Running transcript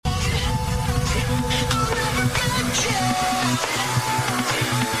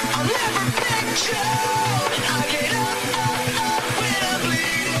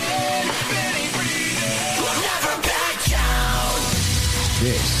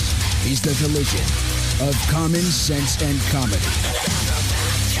He's the collision of common sense and comedy.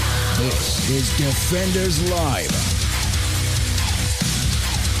 This is Defenders Live.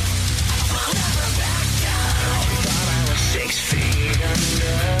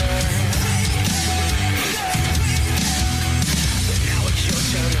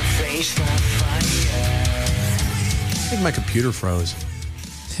 I think my computer froze.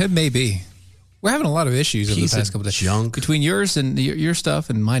 It may be. We're having a lot of issues over the past couple of days. Junk. Between yours and your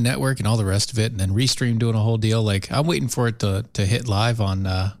stuff and my network and all the rest of it, and then Restream doing a whole deal. Like, I'm waiting for it to hit live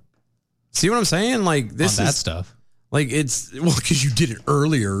on. See what I'm saying? Like, this on is that stuff. Like, it's because you did it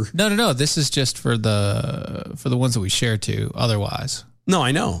earlier. No. This is just for the ones that we share to. Otherwise, no,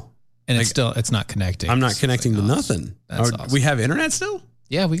 I know. And it's not connecting. I'm not connecting to nothing. That's awesome. We have internet still?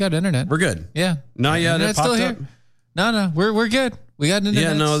 Yeah, we got internet. We're good. Yeah. Not yet. Internet's still here. No, we're good. We got internet.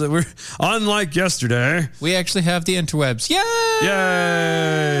 Yeah, no, that we're unlike yesterday. We actually have the interwebs.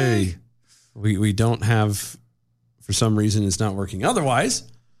 Yay! We don't have, for some reason, it's not working. Otherwise,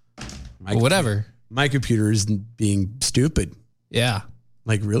 whatever. My computer is being stupid. Yeah,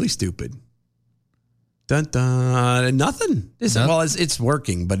 like really stupid. Dun dun. Nothing. Well, it's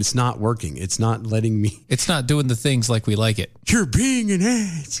working, but it's not working. It's not letting me. It's not doing the things like we like it. You're being an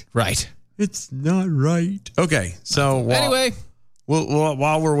ass. Right. It's not right. Okay, so anyway,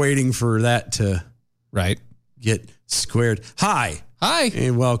 while we're waiting for that to get squared. Hi,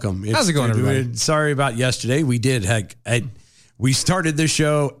 and welcome. How's it going, everybody? Sorry about yesterday. We we started the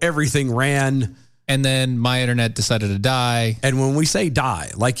show. Everything ran, and then my internet decided to die. And when we say die,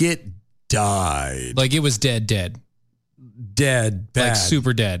 like it died, like it was dead, bad, like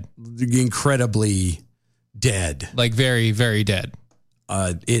super dead, incredibly dead, like very, very dead.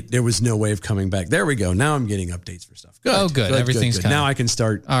 There was no way of coming back. There we go. Now I'm getting updates for stuff. Good. Oh, good. Everything's good. Kinda... Now I can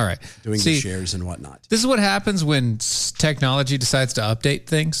start. All right. Doing the shares and whatnot. This is what happens when technology decides to update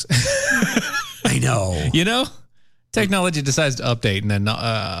things. I know. You know, technology decides to update, and then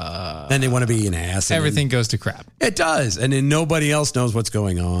they want to be an ass. Everything goes to crap. It does, and then nobody else knows what's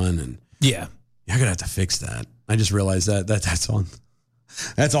going on. And yeah, you're gonna have to fix that. I just realized that's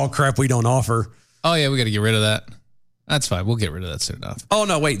all crap we don't offer. Oh yeah, we got to get rid of that. That's fine. We'll get rid of that soon enough. Oh,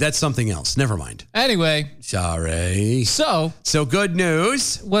 no, wait. That's something else. Never mind. Anyway. Sorry. So good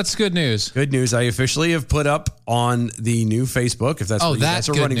news. What's good news? Good news. I officially have put up on the new Facebook, if that's where you guys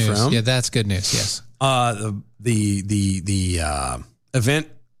are running news. from. Yeah, that's good news. Yes. The event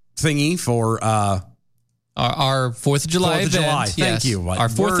thingy for our 4th of July event. July. Thank you. Our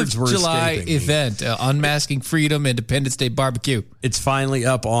 4th of July event, Unmasking Freedom Independence Day Barbecue. It's finally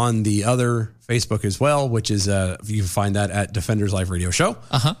up on the other Facebook as well, which is you can find that at Defenders Live Radio Show.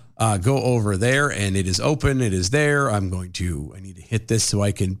 Go over there, and it is open. It is there. I need to hit this so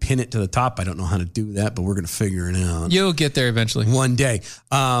I can pin it to the top. I don't know how to do that, but we're going to figure it out. You'll get there eventually. One day.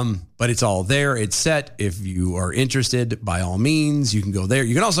 But it's all there. It's set. If you are interested, by all means, you can go there.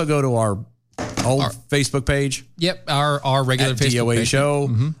 You can also go to our Facebook page. Yep, our regular Facebook DOA page. Show.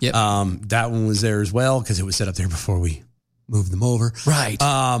 Mm-hmm. Yep. That one was there as well because it was set up there before we moved them over. Right.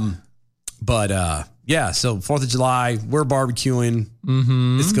 But yeah, so 4th of July, we're barbecuing.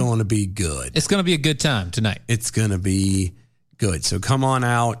 Mm-hmm. It's going to be good. It's going to be a good time tonight. It's going to be good. So come on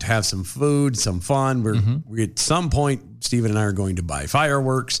out, have some food, some fun. We're at some point, Stephen and I are going to buy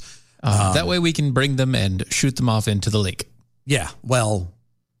fireworks. That way we can bring them and shoot them off into the lake. Yeah. Well,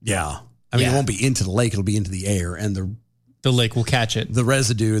 yeah. I mean, it won't be into the lake. It'll be into the air, and the lake will catch it. The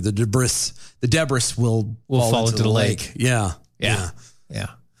residue, the debris will fall into the lake. Yeah.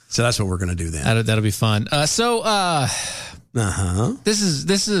 So that's what we're going to do then. That'll be fun. This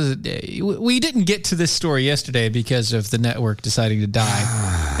is we didn't get to this story yesterday because of the network deciding to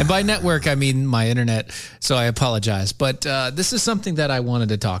die. And by network, I mean my internet. So I apologize. But this is something that I wanted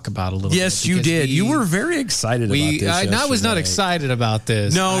to talk about a little bit. Yes, you did. You were very excited about this yesterday. I was not excited about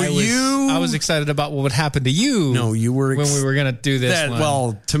this. No, I was excited about what would happen to you. No, you were when we were going to do this one.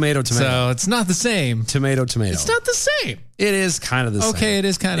 Well, tomato. So it's not the same. Tomato. It's not the same. It is kind of the same. Okay, it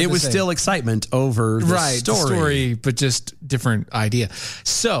is kind of the same. It was still excitement over the story, but just different idea.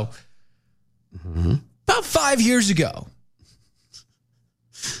 So, about 5 years ago.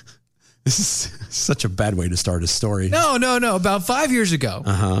 This is such a bad way to start a story. No. About 5 years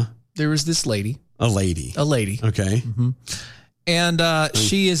ago, there was this lady. A lady. Okay. Okay. Mm-hmm. And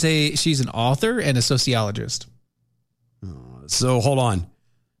she's an author and a sociologist. So hold on.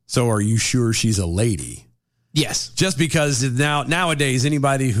 So are you sure she's a lady? Yes. Just because nowadays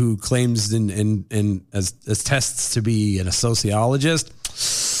anybody who claims and as tests to be a sociologist,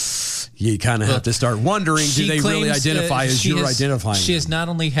 you kind of have to start wondering, do they really identify as you're identifying? She has not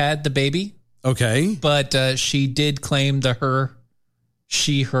only had the baby, okay, but she did claim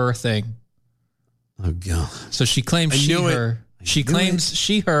she, her thing. Oh, God. So she claims she, her. She claims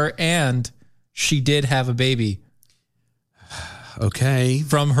she, her, and she did have a baby. Okay.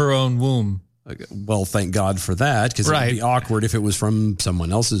 From her own womb. Well, thank God for that, because it would be awkward if it was from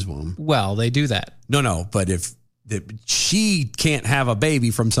someone else's womb. Well, they do that. No, but if she can't have a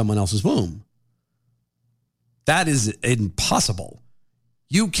baby from someone else's womb, that is impossible.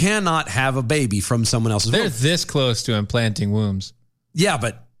 You cannot have a baby from someone else's womb. They're this close to implanting wombs. Yeah,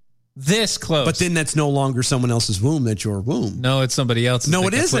 but this close. But then that's no longer someone else's womb. That's your womb. No, it's somebody else's. No,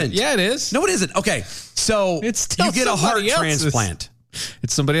 it isn't. Yeah, it is. No, it isn't. Okay, so it's still you get a heart transplant.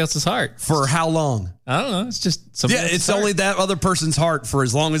 It's somebody else's heart. For how long? I don't know. It's just somebody else's it's heart. only that other person's heart for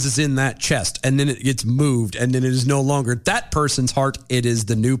as long as it's in that chest, and then it gets moved, and then it is no longer that person's heart. It is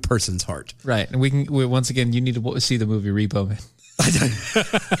the new person's heart. Right, and once again, you need to see the movie Repo Man.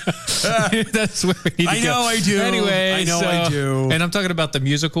 That's where we need to go. I do. Anyway, I do. And I'm talking about the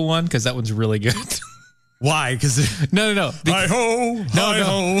musical one because that one's really good. Why? Because no. Hi-ho,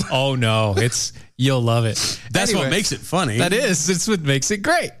 hi-ho. Oh no, you'll love it. That's what makes it funny. That is. It's what makes it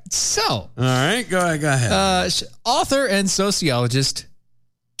great. So, all right, go ahead. Author and sociologist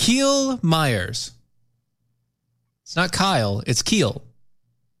Keel Myers. It's not Kyle. It's Keel.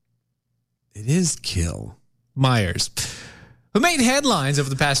 It is Keel Myers, who made headlines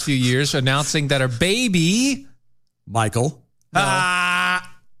over the past few years announcing that her baby... Michael.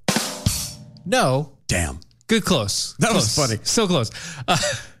 No. Damn. Good close. That was funny. So close.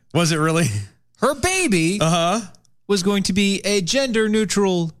 Was it really? Her baby was going to be a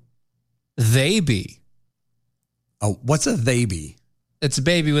gender-neutral they-be. Oh, what's a they-be? It's a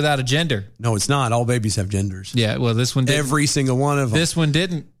baby without a gender. No, it's not. All babies have genders. Yeah, well, this one didn't. Every single one of them. This one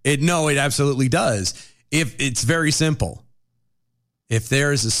didn't. It absolutely does. If it's very simple. If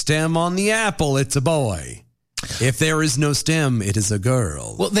there is a stem on the apple, it's a boy. If there is no stem, it is a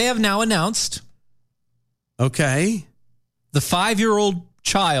girl. Well, they have now announced. Okay. The 5-year-old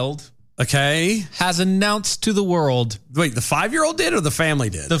child. Okay. Has announced to the world. Wait, the 5-year-old did or the family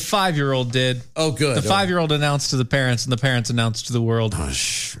did? The 5-year-old did. Oh, good. The 5-year-old announced to the parents, and the parents announced to the world. Oh,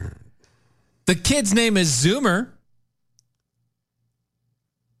 sure. The kid's name is Zoomer.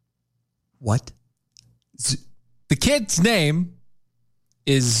 What? The kid's name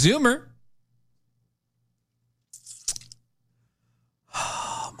is Zoomer.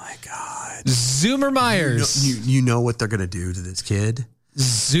 Oh, my God. Zoomer Myers. You know what they're going to do to this kid?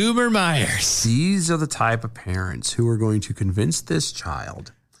 Zoomer Myers. These are the type of parents who are going to convince this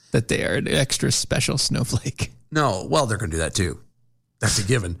child that they are an extra special snowflake. No, well, they're going to do that too. That's a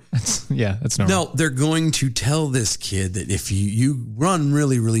given. That's normal. No, they're going to tell this kid that if you run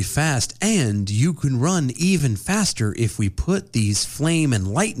really, really fast, and you can run even faster if we put these flame and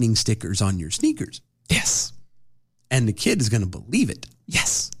lightning stickers on your sneakers. Yes. And the kid is going to believe it.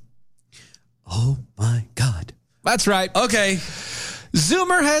 Yes. Oh, my God. That's right. Okay.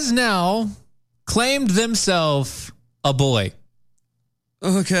 Zoomer has now claimed themselves a boy.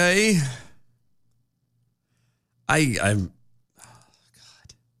 Okay. I'm...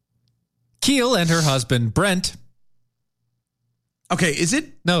 Keel and her husband, Brent. Okay, is it?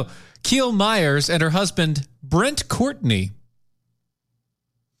 No, Keel Myers and her husband, Brent Courtney,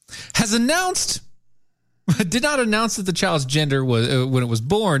 did not announce that the child's gender was when it was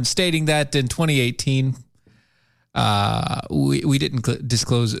born, stating that in 2018, we didn't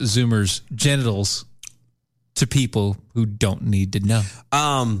disclose Zoomer's genitals to people who don't need to know.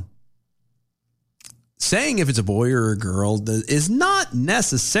 Saying if it's a boy or a girl is not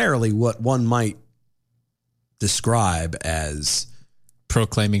necessarily what one might describe as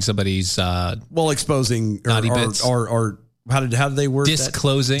proclaiming somebody's exposing naughty bits or how did they word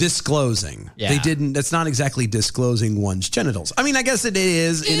disclosing that? Disclosing. Yeah. They didn't. That's not exactly disclosing one's genitals. I mean, I guess it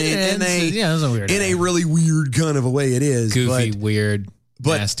is in a really weird kind of a way. It is goofy, weird,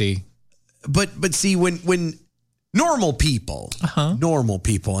 nasty. But see when normal people,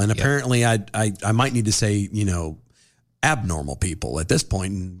 and apparently I might need to say, abnormal people at this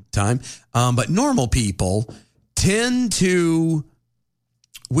point in time. But normal people tend to,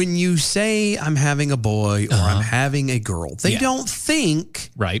 when you say I'm having a boy or I'm having a girl, they don't think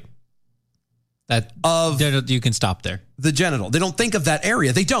that you can stop there. The genital. They don't think of that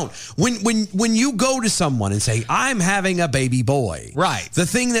area. They don't. When you go to someone and say I'm having a baby boy, the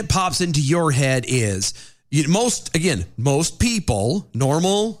thing that pops into your head is most people,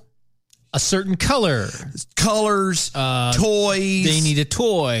 normal, a certain colors, toys. They need a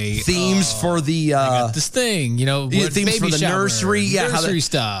toy. Themes for the I got this thing, themes for the nursery, nursery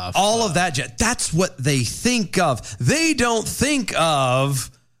stuff, all of that. That's what they think of. They don't think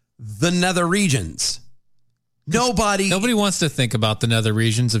of the nether regions. Nobody wants to think about the nether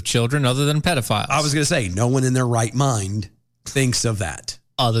regions of children other than pedophiles. I was going to say, no one in their right mind thinks of that.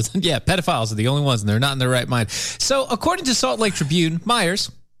 Other than, pedophiles are the only ones, and they're not in their right mind. So, according to Salt Lake Tribune,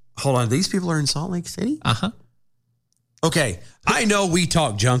 Myers. Hold on, these people are in Salt Lake City? Uh-huh. Okay, I know we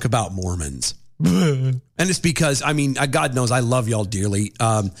talk junk about Mormons. And it's because, God knows I love y'all dearly,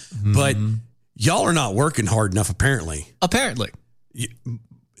 but y'all are not working hard enough, apparently.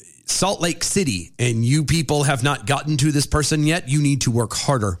 Salt Lake City, and you people have not gotten to this person yet. You need to work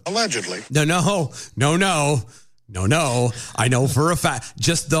harder. Allegedly. No. I know for a fact,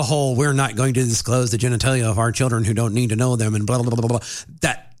 just the whole, we're not going to disclose the genitalia of our children who don't need to know them and blah, blah, blah, blah.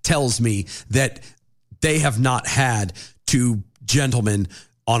 That tells me that they have not had two gentlemen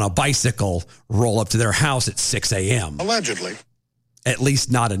on a bicycle roll up to their house at 6 a.m. Allegedly. At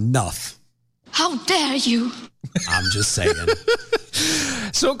least not enough. How dare you? I'm just saying.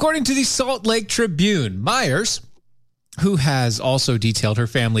 So according to the Salt Lake Tribune, Myers, who has also detailed her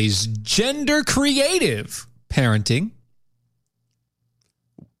family's gender creative parenting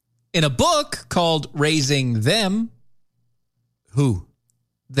in a book called Raising Them. Who?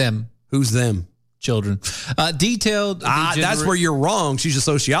 Them. Who's them? Children. Detailed. That's where you're wrong. She's a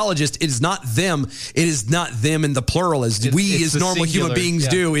sociologist. It is not them. It is not them in the plural as we as normal human beings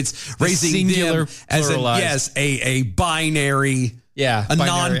do. It's raising them as a binary. Yeah. A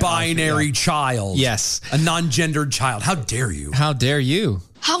non-binary child. Yes. A non-gendered child. How dare you? How dare you?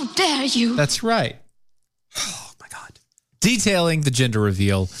 How dare you? That's right. Oh, my God. Detailing the gender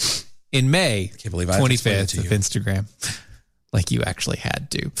reveal in May 25th of Instagram. Like you actually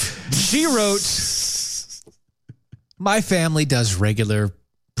had to. She wrote, my family does regular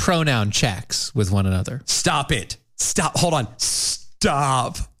pronoun checks with one another. Stop it. Stop. Hold on.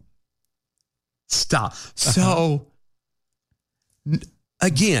 Stop. So,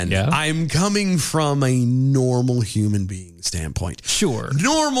 again, I'm coming from a normal human being standpoint. Sure.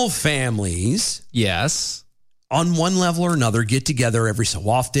 Normal families. Yes. On one level or another, get together every so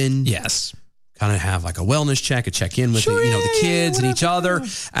often. Yes. Kind of have like a wellness check, a check-in with the kids and each other.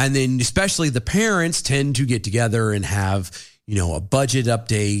 And then especially the parents tend to get together and have, a budget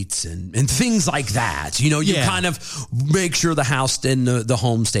updates and things like that. You kind of make sure the house and the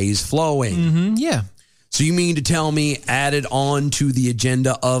home stays flowing. Mm-hmm, yeah. So you mean to tell me added on to the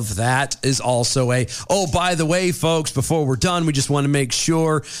agenda of that is also by the way, folks, before we're done, we just want to make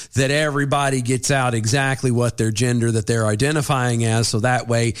sure that everybody gets out exactly what their gender that they're identifying as. So that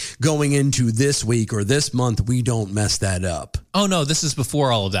way going into this week or this month, we don't mess that up. Oh, no, this is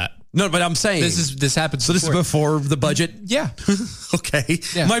before all of that. No, but I'm saying this happens. So this is before the budget. Yeah. Okay.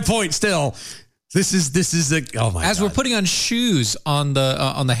 Yeah. My point still, this is oh my God. As we're putting on shoes on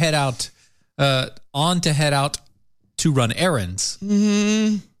the head out, on to head out to run errands.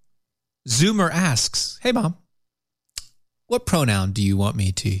 Mm-hmm. Zoomer asks, hey, Mom, what pronoun do you want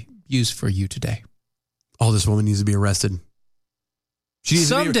me to use for you today? Oh, this woman needs to be arrested.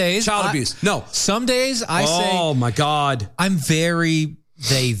 Some days. Child abuse. No. Some days I say. Oh, my God. I'm very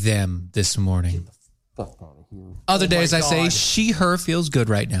they, them this morning. Other days I say she, her feels good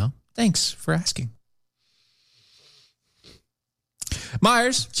right now. Thanks for asking.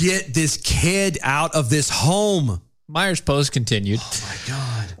 Myers. Get this kid out of this home. Myers' post continued. Oh, my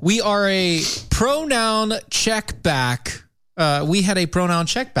God. We are a pronoun check back. We had a pronoun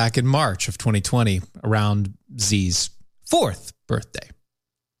check back in March of 2020 around Z's 4th birthday.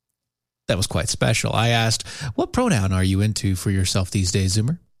 That was quite special. I asked, what pronoun are you into for yourself these days,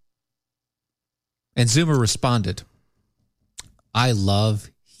 Zoomer? And Zoomer responded, I love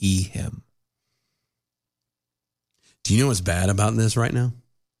he, him. Do you know what's bad about this right now?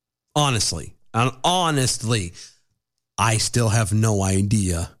 Honestly, I still have no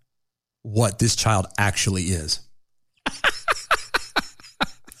idea what this child actually is.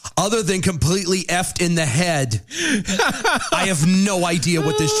 Other than completely effed in the head, I have no idea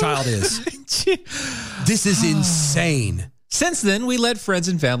what this child is. This is insane. Since then, we let friends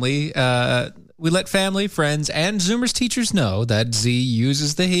and family, friends, and Zoomer's teachers know that Z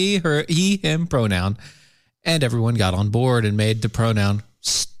uses the he, him pronoun, and everyone got on board and made the pronoun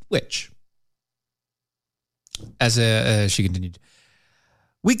switch. As she continued,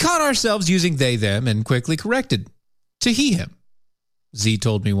 we caught ourselves using they, them, and quickly corrected to he, him. Z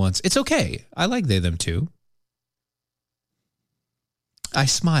told me once, it's okay. I like they, them too. I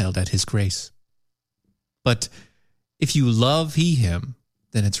smiled at his grace. But if you love he, him,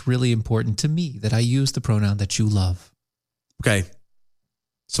 then it's really important to me that I use the pronoun that you love. Okay.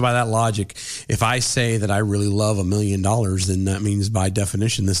 So by that logic, if I say that I really love $1 million, then that means by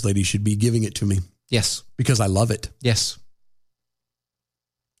definition, this lady should be giving it to me. Yes. Because I love it. Yes.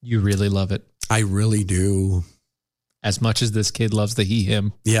 You really love it. I really do. as much as this kid loves the he,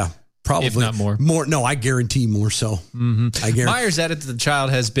 him. Yeah, probably. If not more. No, I guarantee more so. Mm-hmm. I guarantee. Myers added that the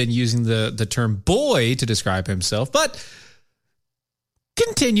child has been using the term boy to describe himself, but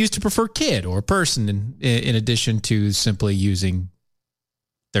continues to prefer kid or person in addition to simply using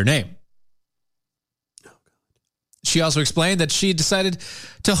their name. She also explained that she decided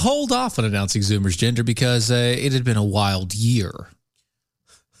to hold off on announcing Zoomer's gender because it had been a wild year.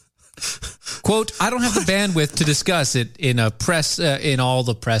 Quote, I don't have the bandwidth to discuss it in all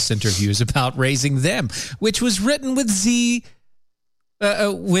the press interviews about raising them, which was written with Z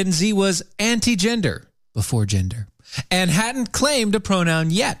when Z was anti-gender, before gender, and hadn't claimed a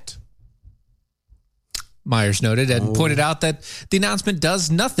pronoun yet. Myers noted and pointed out that the announcement does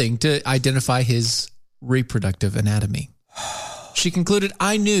nothing to identify his reproductive anatomy. She concluded,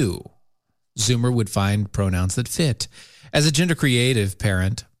 I knew Zoomer would find pronouns that fit. As a gender creative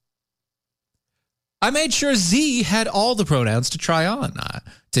parent, I made sure Z had all the pronouns to try on,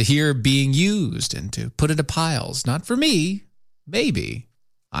 to hear being used and to put into piles. Not for me, maybe.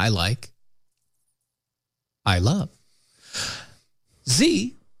 I like. I love.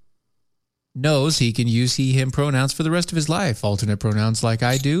 Z knows he can use he, him pronouns for the rest of his life. Alternate pronouns like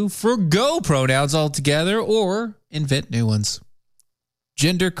I do. Forgo pronouns altogether or invent new ones.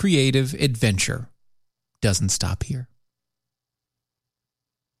 Gender creative adventure doesn't stop here.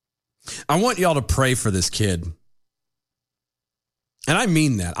 I want y'all to pray for this kid. And I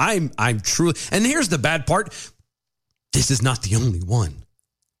mean that. I'm truly, and here's the bad part. This is not the only one.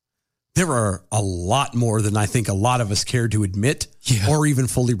 There are a lot more than I think a lot of us care to admit or even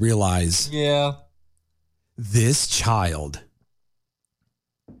fully realize. Yeah. This child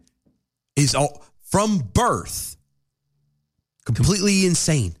is from birth completely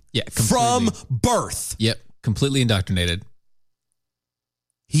insane. Yeah. From birth. Yep. Completely indoctrinated.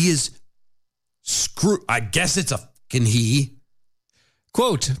 He is I guess it's a fucking he.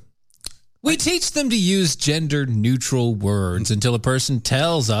 Quote, we teach them to use gender-neutral words until a person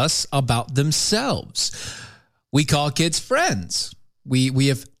tells us about themselves. We call kids friends. We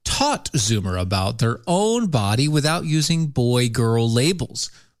have taught Zoomer about their own body without using boy-girl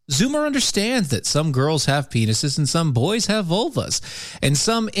labels. Zoomer understands that some girls have penises and some boys have vulvas, and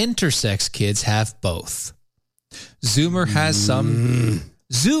some intersex kids have both. Zoomer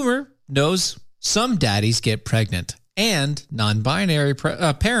knows some daddies get pregnant. And non-binary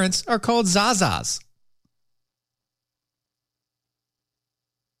parents are called Zazas.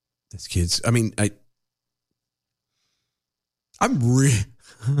 This kid's,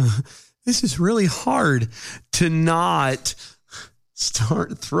 this is really hard to not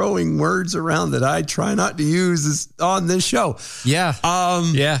start throwing words around that I try not to use on this show. Yeah.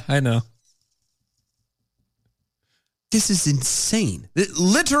 Yeah, I know. This is insane.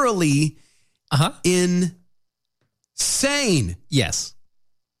 Literally insane. Yes.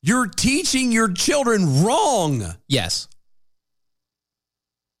 You're teaching your children wrong. Yes.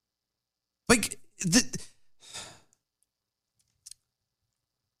 Like,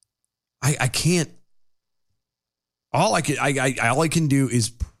 I can't. All I can do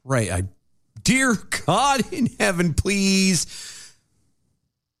is pray. Dear God in heaven, please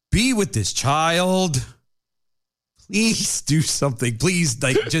be with this child. Please do something. Please,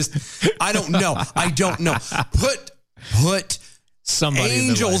 I don't know. Put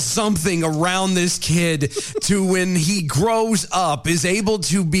somebody something around this kid to when he grows up is able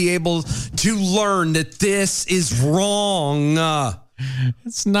to learn that this is wrong.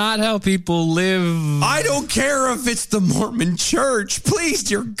 It's not how people live. I don't care if it's the Mormon church. Please,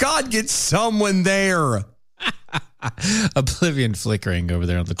 dear God, get someone there. Oblivion flickering over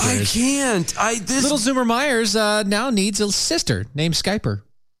there on the Twitter. I can't. Little Zoomer Myers now needs a sister named Skyper.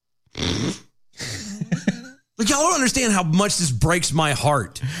 Like, y'all don't understand how much this breaks my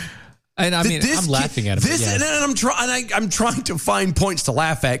heart. And I mean, I'm laughing at it. And I'm trying to find points to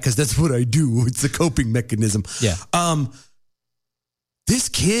laugh at because that's what I do. It's the coping mechanism. Yeah. This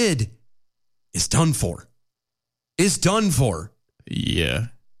kid is done for. Is done for. Yeah.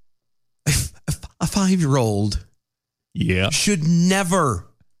 A 5-year-old. Yeah. Should never,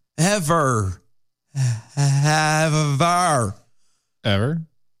 ever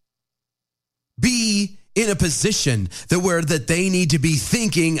be in a position that they need to be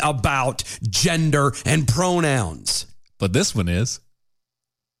thinking about gender and pronouns. But this one is.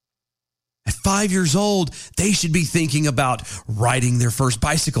 At 5 years old, they should be thinking about riding their first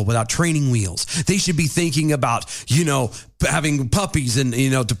bicycle without training wheels. They should be thinking about, having puppies and,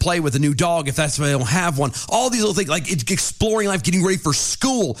 to play with a new dog if that's why they don't have one. All these little things, like exploring life, getting ready for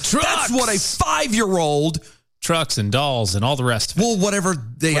school. Trucks. That's what a 5-year-old. Trucks and dolls and all the rest of it. Well, whatever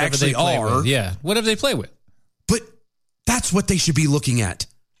they actually are. Yeah, whatever they play with. But That's what they should be looking at.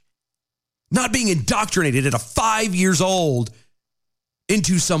 Not being indoctrinated at 5 years old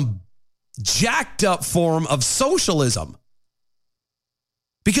into some jacked up form of socialism.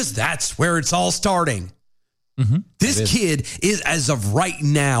 Because that's where it's all starting. Mm-hmm. This kid is, as of right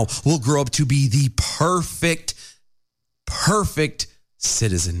now, will grow up to be the perfect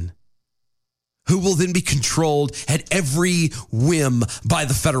citizen who will then be controlled at every whim by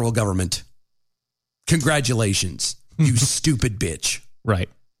the federal government. Congratulations, you stupid bitch. Right.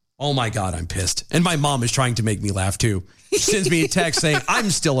 Oh my God, I'm pissed. And my mom is trying to make me laugh too. She sends me a text saying, I'm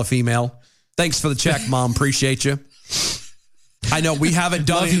still a female. Thanks for the check, Mom. Appreciate you. I know we haven't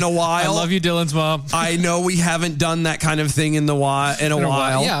done it in a while. I love you, Dylan's mom. I know we haven't done that kind of thing in a while.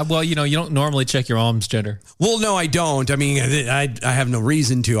 Yeah, well, you don't normally check your mom's gender. Well, no, I don't. I mean, I have no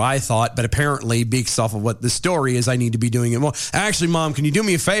reason to, I thought, but apparently, based off of what the story is, I need to be doing it more. Actually, Mom, can you do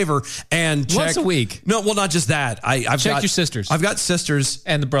me a favor and check once a week? No, well, not just that. I've check got your sisters. I've got sisters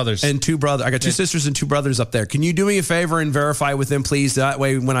and the brothers and two brothers. I got two sisters and two brothers up there. Can you do me a favor and verify with them, please? That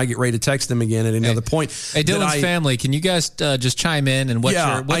way, when I get ready to text them again at any other point. Hey, Dylan's family, can you guys just chime in and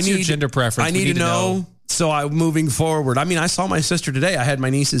what's your gender preference? I need to know. So I'm moving forward. I mean, I saw my sister today. I had my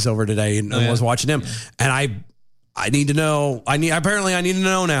nieces over today and I was watching them. And I need to know. Apparently I need to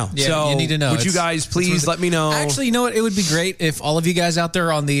know now. Yeah, so you need to know. Would you guys please let me know? Actually, you know what? It would be great if all of you guys out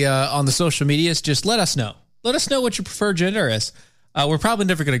there on the social medias just let us know. Let us know what your preferred gender is. We're probably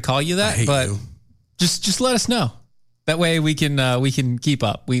never going to call you that, but just let us know. That way we can keep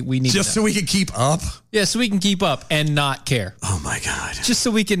up. We need just so we can keep up. Yeah, so we can keep up and not care. Oh my God! Just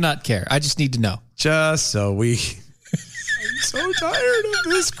so we can not care. I just need to know. Just so we. I'm so tired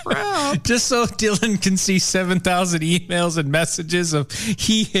of this crap. Just so Dylan can see 7,000 emails and messages of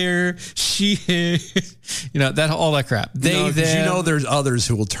he here, she here, all that crap. They them. There's others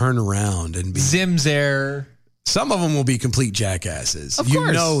who will turn around and be Zim's there. Some of them will be complete jackasses. Of course.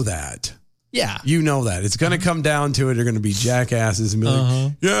 You know that. Yeah. You know that. It's going to come down to it. They're going to be jackasses and be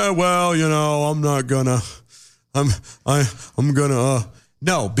like, yeah, well, I'm not going to, I'm going to,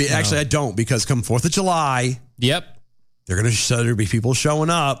 no, actually I don't, because come 4th of July. Yep. There'll be people showing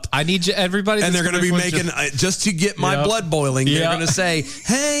up. I need everybody. And they're going to be making, just to get my blood boiling, they're going to say,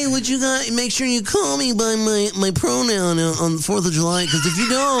 hey, would you guys make sure you call me by my pronoun on the 4th of July? Because if you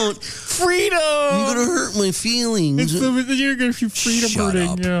don't, freedom, you're going to hurt my feelings. You're going to be freedom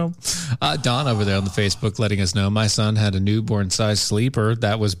hurting. Yeah. Don over there on the Facebook letting us know, my son had a newborn-sized sleeper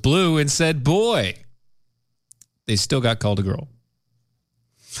that was blue and said boy. They still got called a girl.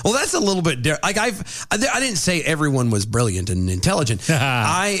 Well, that's a little bit different. Like I didn't say everyone was brilliant and intelligent.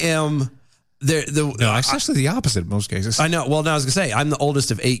 I am no, it's actually the opposite in most cases. I know. Well, now I was gonna say I'm the oldest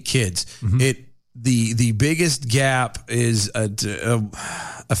of 8 kids. Mm-hmm. The biggest gap is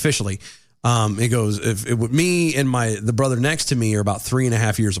officially. It goes me and the brother next to me are about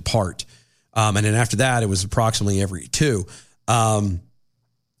 3.5 years apart, and then after that it was approximately every 2.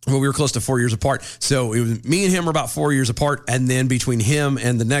 Well, we were close to 4 years apart. So it was me and him are about 4 years apart. And then between him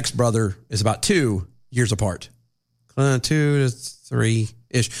and the next brother is about 2 years apart. 2 to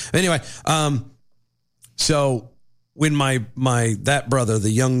 3-ish. Anyway, so when that brother,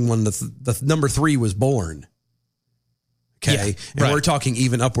 the young one, the number 3 was born. Okay. And we're talking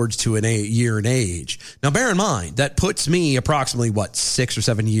even upwards to a year in age. Now, bear in mind, that puts me approximately 6 or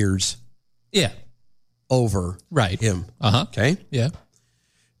 7 years. Yeah. Over him. Uh-huh. Okay. Yeah.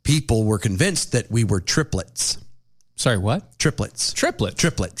 People were convinced that we were triplets. Sorry, what? Triplets.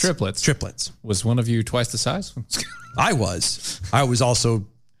 Triplets. Was one of you twice the size? I was. I was also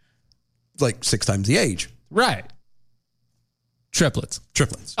like 6 times the age. Right. Triplets.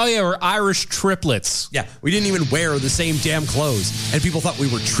 Oh, yeah, we're Irish triplets. Yeah, we didn't even wear the same damn clothes, and people thought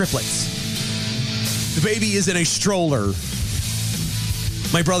we were triplets. The baby is in a stroller.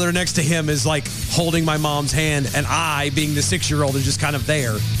 My brother next to him is like holding my mom's hand, and I, being the 6-year-old, is just kind of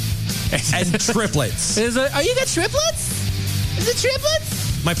there. And triplets. Are you got triplets? Is it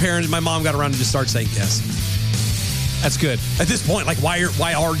triplets? My mom got around and just started saying yes. That's good. At this point, like, why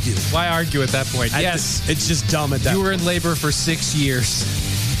argue? Why argue at that point? Yes. It's just dumb at that point. You were in labor for 6 years.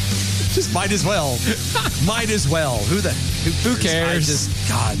 Just might as well. Who cares?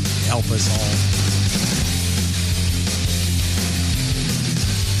 God help us all.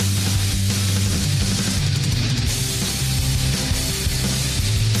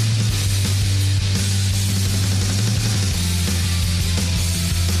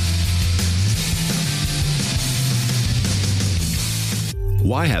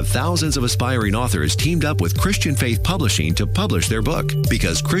 Why have thousands of aspiring authors teamed up with Christian Faith Publishing to publish their book?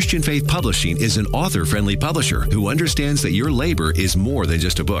 Because Christian Faith Publishing is an author-friendly publisher who understands that your labor is more than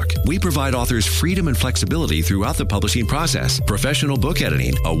just a book. We provide authors freedom and flexibility throughout the publishing process, professional book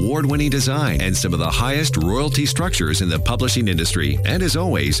editing, award-winning design, and some of the highest royalty structures in the publishing industry. And as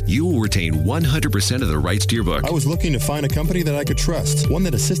always, you will retain 100% of the rights to your book. I was looking to find a company that I could trust, one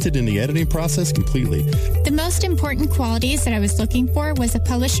that assisted in the editing process completely. The most important qualities that I was looking for was a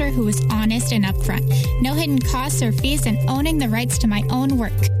publisher who was honest and upfront, no hidden costs or fees, and owning the rights to my own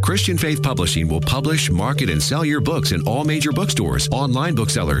work. Christian Faith Publishing will publish, market, and sell your books in all major bookstores, online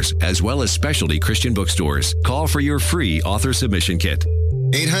booksellers, as well as specialty Christian bookstores. Call for your free author submission kit.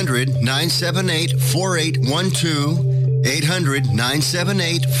 800-978-4812.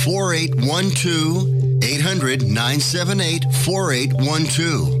 800-978-4812.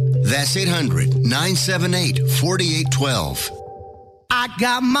 800-978-4812. That's 800-978-4812. I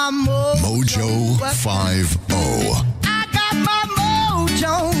got my Mojo 50. I got my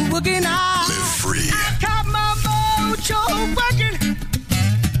mojo working out. Live free. I got my mojo working.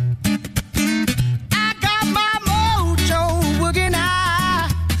 I got my mojo working out.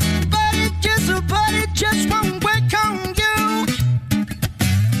 But it just won't work on you.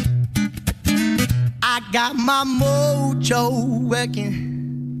 I got my mojo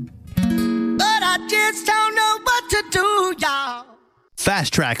working. But I just don't know what to do, y'all.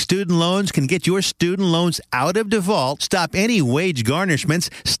 Fast Track Student Loans can get your student loans out of default, stop any wage garnishments,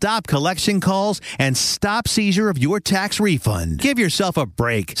 stop collection calls, and stop seizure of your tax refund. Give yourself a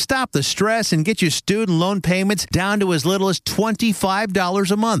break. Stop the stress and get your student loan payments down to as little as $25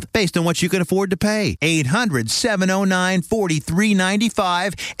 a month based on what you can afford to pay.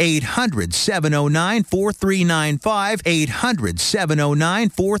 800-709-4395. 800-709-4395.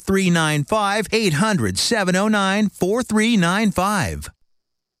 800-709-4395. 800-709-4395.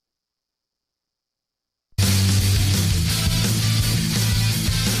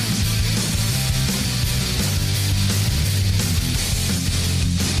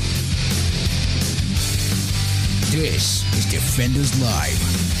 This is Defenders Live.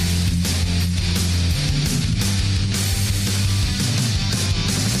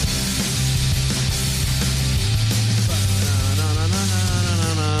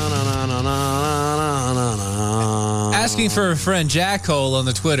 Asking for a friend Jackhole on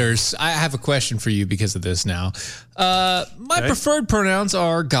the Twitters. I have a question for you because of this now. My preferred pronouns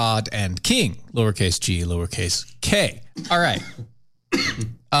are God and King. Lowercase g, lowercase k. All right.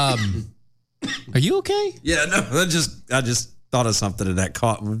 Are you okay? Yeah, no, I just thought of something that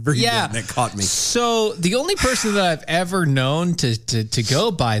caught me. So the only person that I've ever known to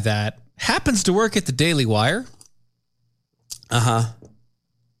go by that happens to work at the Daily Wire. Uh-huh.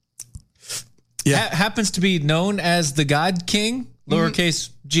 Yeah. Happens to be known as the God King,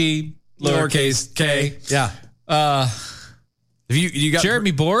 lowercase g, lowercase k. Yeah. You got Jeremy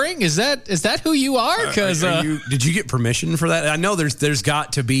Boring? Is that who you are? Because did you get permission for that? I know there's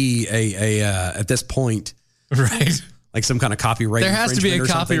got to be a at this point, right? Like some kind of copyright. There has to be a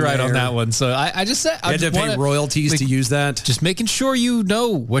copyright on that one. So I just said I had to pay royalties to use that. Just making sure you know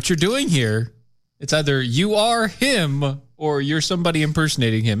what you're doing here. It's either you are him or you're somebody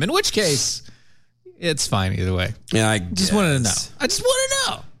impersonating him. In which case, it's fine either way. Yeah, I just wanted to know. I just want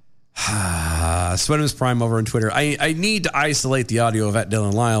to know. Sweatimus Prime over on Twitter. I need to isolate the audio of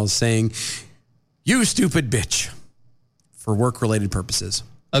Dylan Lyles saying, "You stupid bitch," for work-related purposes.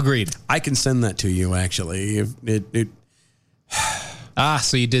 Agreed. I can send that to you, actually. If it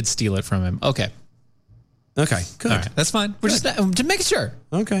so you did steal it from him. Okay, good. All right, that's fine. We're just making sure.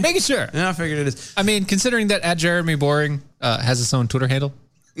 Okay. Making sure. Yeah, I figured it is. I mean, considering that at Jeremy Boring has his own Twitter handle.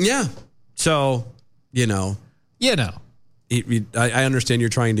 Yeah. So, I understand you're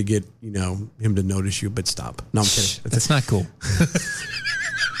trying to get, him to notice you, but stop. No, I'm kidding. That's not cool.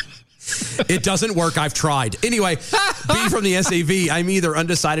 It doesn't work. I've tried. Anyway, B from the SAV. I'm either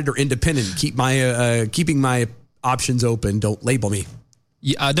undecided or independent. Keeping my options open. Don't label me.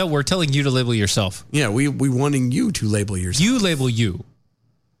 Yeah, no, we're telling you to label yourself. Yeah, we wanting you to label yourself. You label you.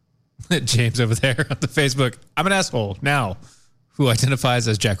 James over there on the Facebook. I'm an asshole now who identifies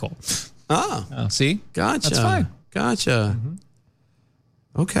as Jekyll. Oh, see? Gotcha. That's fine. Gotcha. Mm-hmm.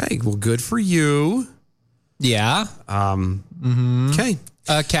 Okay. Well, good for you. Yeah. Okay.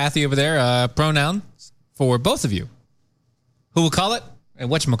 Kathy over there, pronoun for both of you. Who will call it and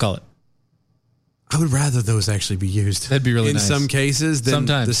whatchamacallit? I would rather those actually be used. That'd be really nice. In some cases than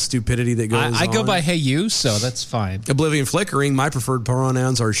Sometimes. The stupidity that goes on. I go by hey you, so that's fine. Oblivion Flickering, my preferred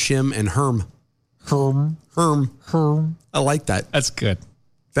pronouns are Shim and Herm. Herm. I like that. That's good.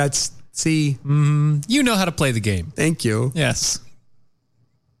 See? You know how to play the game. Thank you. Yes.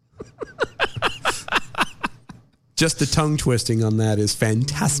 Just the tongue twisting on that is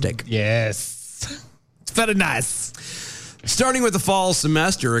fantastic. Yes. It's very nice. Starting with the fall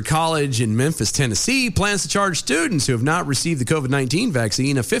semester, a college in Memphis, Tennessee plans to charge students who have not received the COVID-19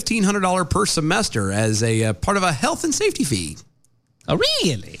 vaccine a $1,500 per semester as a part of a health and safety fee. Oh,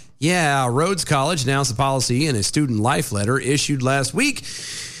 really? Yeah, Rhodes College announced the policy in a student life letter issued last week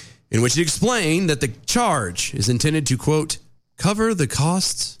in which it explained that the charge is intended to, quote, cover the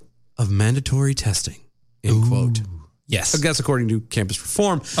costs of mandatory testing, end quote. Yes. That's according to Campus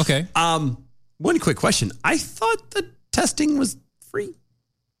Reform. Okay. One quick question. I thought that testing was free.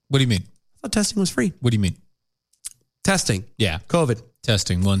 What do you mean? I thought testing was free. What do you mean? Testing. Yeah. COVID.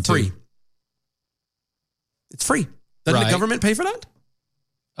 Testing. 1, 2. Free. It's free. Doesn't the government pay for that?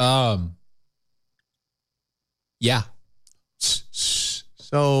 Yeah.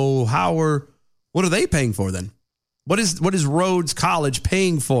 So what are they paying for then? What is Rhodes College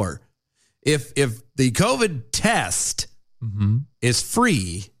paying for? If the COVID test is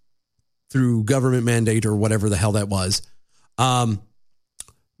free through government mandate or whatever the hell that was,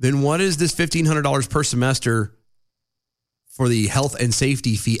 then what is this $1,500 per semester for the health and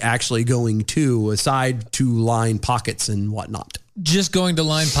safety fee actually going to, aside to line pockets and whatnot? Just going to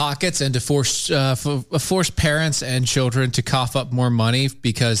line pockets and to force parents and children to cough up more money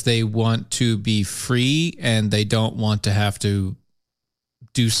because they want to be free and they don't want to have to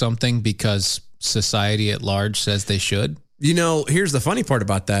do something because society at large says they should. You know, here's the funny part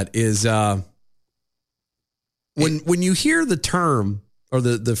about that is when you hear the term or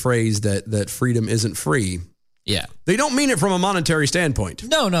the phrase that freedom isn't free. Yeah. They don't mean it from a monetary standpoint.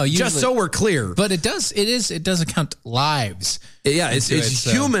 No. Usually, just so we're clear. But it does count lives. Yeah, it's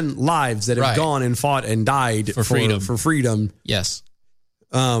human lives that have gone and fought and died for freedom. Yes.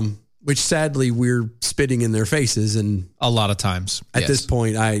 Which sadly we're spitting in their faces, and a lot of times. At this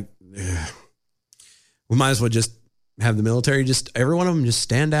point, we might as well just have the military, every one of them just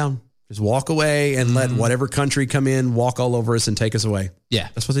stand down, just walk away and let whatever country come in, walk all over us and take us away. Yeah.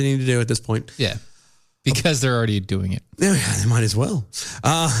 That's what they need to do at this point. Yeah. Because they're already doing it. Yeah, they might as well.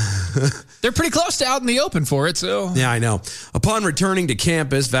 They're pretty close to out in the open for it, so. Yeah, I know. Upon returning to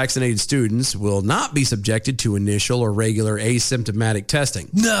campus, vaccinated students will not be subjected to initial or regular asymptomatic testing.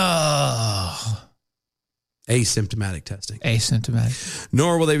 No. Asymptomatic testing. Asymptomatic.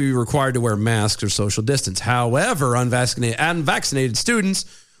 Nor will they be required to wear masks or social distance. However, unvaccinated students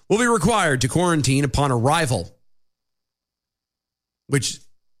will be required to quarantine upon arrival. Which,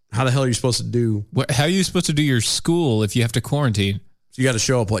 how the hell are you supposed to do? How are you supposed to do your school if you have to quarantine? So you got to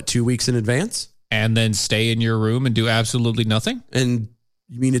show up, 2 weeks in advance? And then stay in your room and do absolutely nothing? And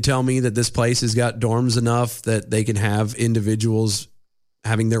you mean to tell me that this place has got dorms enough that they can have individuals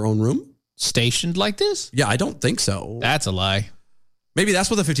having their own room? Stationed like this? Yeah, I don't think so. That's a lie. Maybe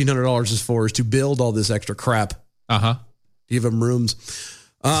that's what the $1,500 is for, is to build all this extra crap. Give them rooms.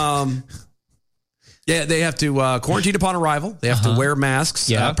 Yeah, they have to quarantine upon arrival. They have to wear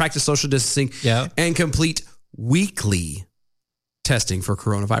masks, practice social distancing, and complete weekly testing for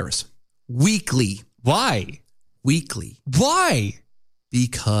coronavirus. Weekly. Why? Weekly. Why?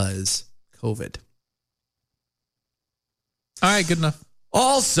 Because COVID. All right, good enough.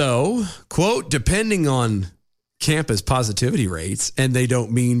 Also, quote, depending on campus positivity rates, and they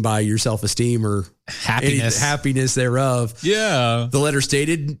don't mean by your self-esteem or happiness thereof. Yeah. The letter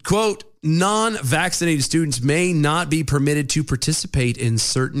stated, quote, non-vaccinated students may not be permitted to participate in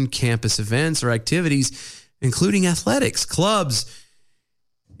certain campus events or activities, including athletics, clubs,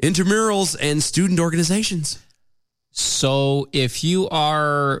 intramurals, and student organizations. So if you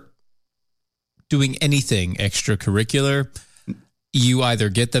are doing anything extracurricular, you either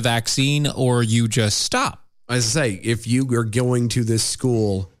get the vaccine or you just stop. As I say, if you are going to this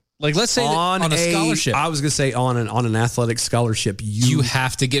school, like let's say on a scholarship, I was going to say on an athletic scholarship, you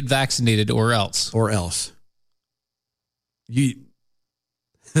have to get vaccinated or else.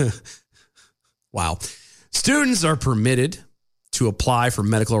 Wow. Students are permitted to apply for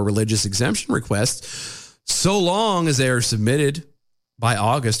medical or religious exemption requests so long as they are submitted by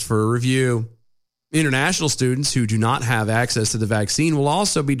August for review. International students who do not have access to the vaccine will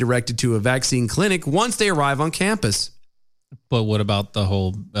also be directed to a vaccine clinic once they arrive on campus. But what about the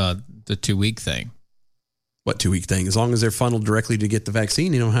whole the 2-week thing? What 2-week thing? As long as they're funneled directly to get the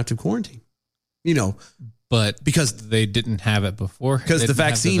vaccine, they don't have to quarantine. But because they didn't have it before. Because the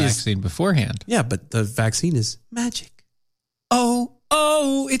vaccine is beforehand. Yeah, but the vaccine is magic. Oh,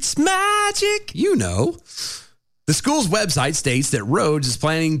 it's magic. The school's website states that Rhodes is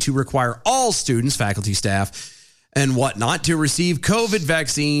planning to require all students, faculty, staff, and whatnot to receive COVID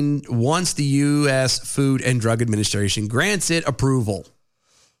vaccine once the U.S. Food and Drug Administration grants it approval.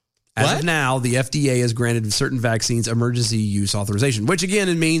 As of now, the FDA has granted certain vaccines emergency use authorization, which again,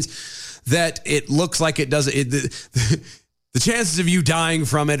 it means that it looks like it doesn't. The chances of you dying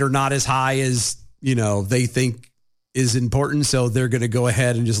from it are not as high as, they think is important. So they're going to go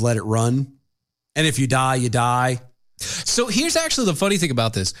ahead and just let it run. And if you die, you die. So here's actually the funny thing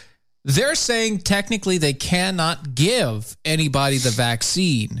about this. They're saying technically they cannot give anybody the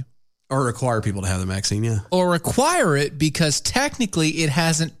vaccine. Or require people to have the vaccine, yeah. Or require it because technically it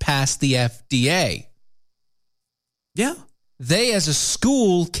hasn't passed the FDA. Yeah. They, as a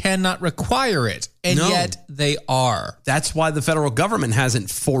school, cannot require it, and yet they are. That's why the federal government hasn't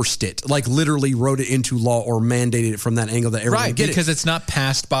forced it, like literally wrote it into law or mandated it from that angle that everyone get because it's not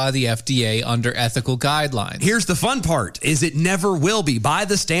passed by the FDA under ethical guidelines. Here's the fun part, is it never will be. By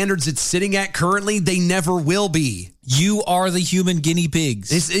the standards it's sitting at currently, they never will be. You are the human guinea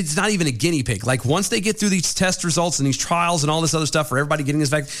pigs. It's not even a guinea pig. Like once they get through these test results and these trials and all this other stuff for everybody getting this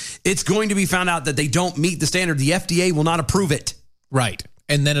vaccine, it's going to be found out that they don't meet the standard. The FDA will not approve it. Right.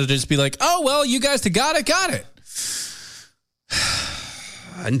 And then it'll just be like, oh, well, you guys got it.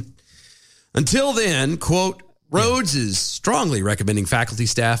 And until then, quote, Rhodes is strongly recommending faculty,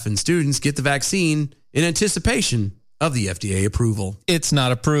 staff, and students get the vaccine in anticipation of the FDA approval. It's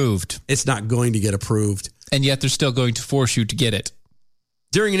not approved. It's not going to get approved. And yet they're still going to force you to get it.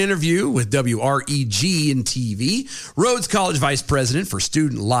 During an interview with WREG and TV, Rhodes College Vice President for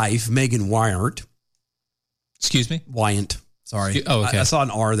Student Life, Megan Wyant. Excuse me? Wyant. Sorry. Oh, okay. I saw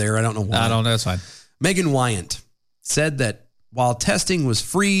an R there. I don't know why. I don't know. That's fine. Megan Wyant said that while testing was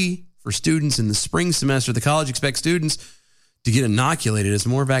free for students in the spring semester, the college expects students to get inoculated as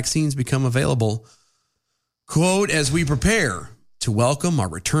more vaccines become available. Quote, as we prepare to welcome our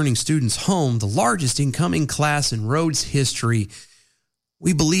returning students home, the largest incoming class in Rhodes history,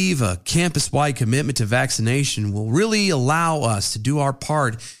 we believe a campus-wide commitment to vaccination will really allow us to do our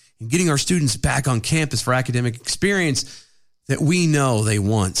part in getting our students back on campus for academic experience that we know they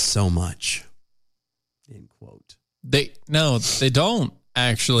want so much. End quote. They don't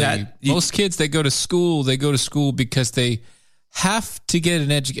actually. Most kids, they go to school because they have to get an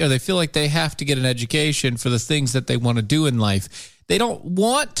education, or they feel like they have to get an education for the things that they want to do in life. They don't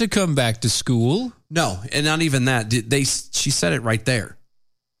want to come back to school. No, and not even that. She said it right there.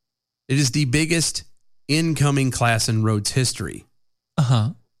 It is the biggest incoming class in Rhodes history. Uh-huh.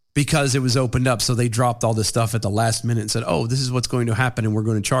 Because it was opened up. So they dropped all this stuff at the last minute and said, oh, this is what's going to happen and we're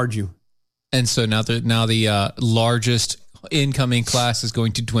going to charge you. And so now the largest incoming class is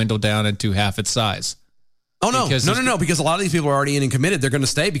going to dwindle down into half its size. Oh, no. No. Because a lot of these people are already in and committed. They're going to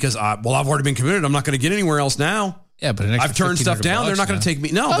stay because, I've already been committed. I'm not going to get anywhere else now. Yeah, but I've turned stuff down. They're not going to take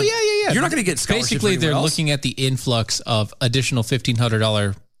me. No. Oh, yeah. You're not going to get scholarships. Basically, they're looking at the influx of additional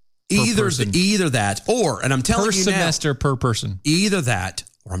 $1,500 Either that or, and I'm telling you now, per semester per person. Either that,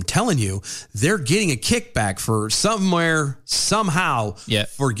 or I'm telling you, they're getting a kickback for somehow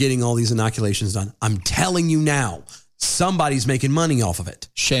for getting all these inoculations done. I'm telling you now, somebody's making money off of it.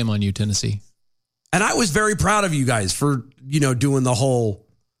 Shame on you, Tennessee. And I was very proud of you guys for, doing the whole.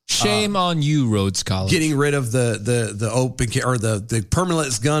 Shame on you, Rhodes College. Getting rid of the open or the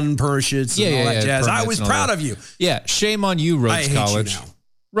permanent gun parachutes and all that jazz. I was proud of you. Yeah, shame on you, Rhodes College. I hate you now.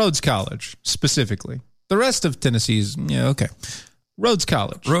 Rhodes College, specifically. The rest of Tennessee's, okay. Rhodes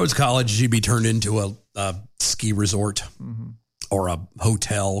College. Rhodes College should be turned into a ski resort or a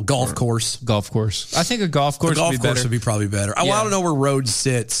hotel, golf course. Golf course. I think a golf course would be probably better. Yeah. I don't know where Rhodes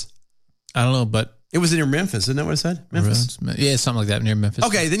sits. I don't know, but... It was near Memphis, isn't that what it said? Memphis? Yeah, something like that, near Memphis.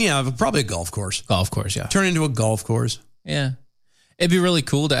 Okay, then probably a golf course. Golf course, yeah. Turn into a golf course. Yeah. It'd be really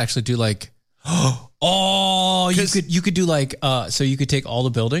cool to actually do like... you could do like so you could take all the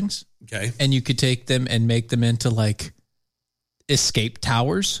buildings, okay, and you could take them and make them into like escape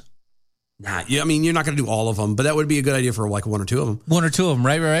towers. Nah, I mean you're not going to do all of them, but that would be a good idea for like one or two of them.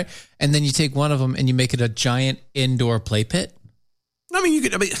 Right. And then you take one of them and you make it a giant indoor play pit. I mean,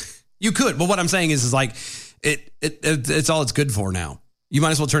 you could, but what I'm saying is like it's all it's good for now. You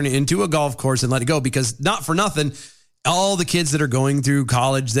might as well turn it into a golf course and let it go because not for nothing. All the kids that are going through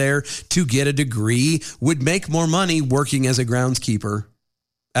college there to get a degree would make more money working as a groundskeeper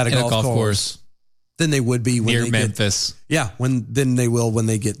at a golf course than they would be when near Memphis. Then they will when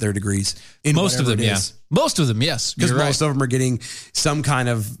they get their degrees. Most of them, yes. Because most of them are getting some kind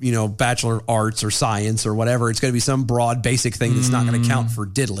of, bachelor arts or science or whatever. It's going to be some broad basic thing that's not going to count for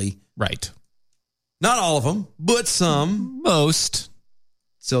diddly. Right. Not all of them, but some. Most.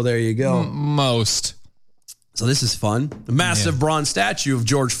 So there you go. Most. So this is fun. The massive bronze statue of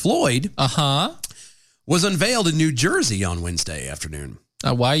George Floyd was unveiled in New Jersey on Wednesday afternoon.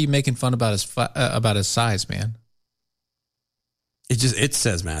 Why are you making fun about his size, man? It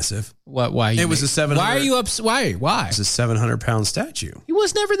says massive. What? Why? It was a 700. Why are you up? Why? It's a 700-pound statue. He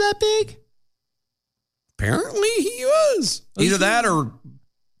was never that big. Apparently, he was. Either that or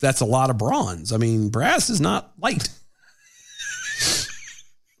that's a lot of bronze. I mean, brass is not light.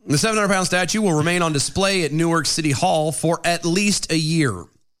 The 700-pound statue will remain on display at Newark City Hall for at least a year.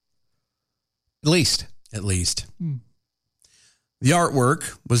 At least. The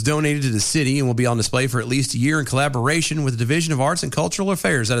artwork was donated to the city and will be on display for at least a year in collaboration with the Division of Arts and Cultural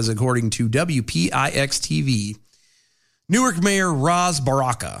Affairs. That is according to WPIX-TV. Newark Mayor Ras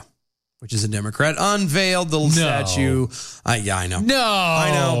Baraka, which is a Democrat, unveiled the statue. Yeah, I know. No.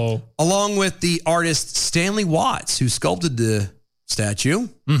 I know. Along with the artist Stanley Watts, who sculpted the statue.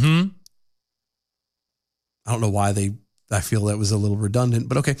 Mm-hmm. I don't know why I feel that was a little redundant,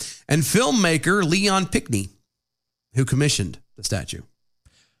 but okay. And filmmaker Leon Pickney, who commissioned the statue.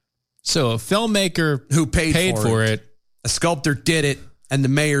 So a filmmaker who paid for it. A sculptor did it, and the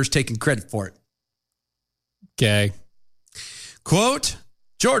mayor's taking credit for it. Okay. Quote,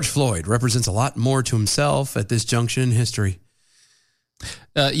 George Floyd represents a lot more to himself at this junction in history.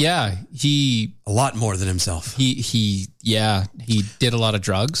 Yeah, he... A lot more than himself. He did a lot of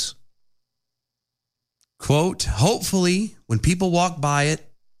drugs. Quote, hopefully when people walk by it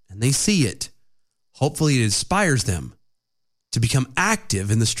and they see it, hopefully it inspires them to become active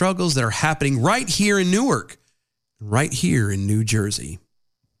in the struggles that are happening right here in Newark, right here in New Jersey.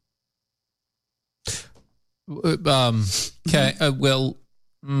 Okay, well...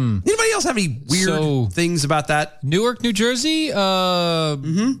 Anybody else have any weird things about that? Newark, New Jersey,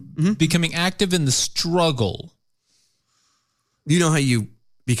 becoming active in the struggle. You know how you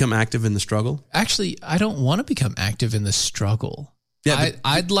become active in the struggle? Actually, I don't want to become active in the struggle. Yeah,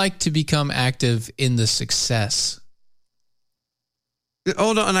 I'd like to become active in the success.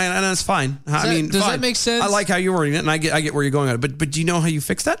 Oh no, and that's fine. Does that make sense? I like how you're wording it, and I get where you're going at it. But do you know how you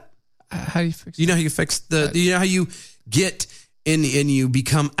fix that? How do you fix? You know how you fix the? Do you know how you get in and you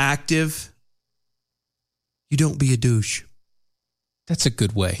become active? You don't be a douche. That's a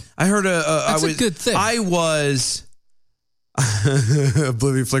good way. I heard That's a good thing. I was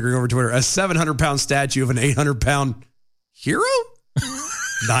oblivion flickering over Twitter. A 700-pound statue of an 800-pound hero.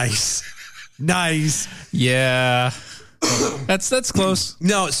 Nice. Yeah. That's close.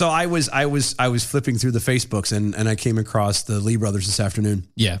 No, so I was flipping through the Facebooks and I came across the Lee brothers this afternoon.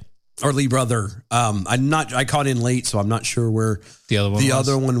 Yeah. Or Lee brother. I caught in late, so I'm not sure where the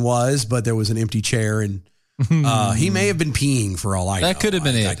other one was, but there was an empty chair and he may have been peeing for all I know. That could have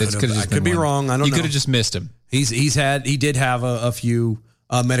been it. I could be wrong. I don't know. You could have just missed him. He did have a few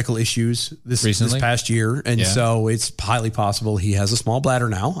medical issues this past year, and so it's highly possible he has a small bladder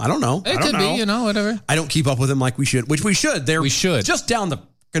now. I don't know. It could be, whatever. I don't keep up with him like we should, which we should. We should. Just down the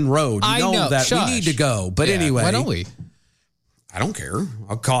fucking road. I know that Shush. we need to go. But anyway, why don't we? I don't care.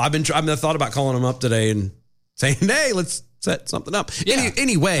 I'll call. I've thought about calling him up today and saying, "Hey, let's set something up." Yeah,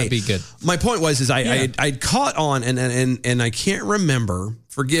 anyway, that'd be good. My point was, I'd caught on, and I can't remember.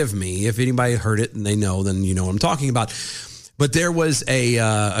 Forgive me if anybody heard it and they know. Then you know what I'm talking about. But there was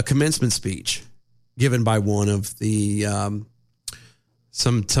a commencement speech given by one of the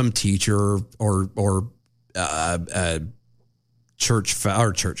some teacher or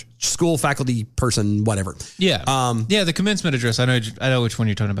school faculty person, whatever. Yeah. The commencement address. I know which one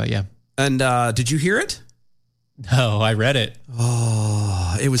you're talking about. Yeah. And did you hear it? No, I read it.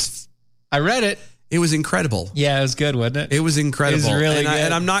 Oh, I read it. It was incredible. Yeah, it was good, wasn't it? It was incredible. It was really good.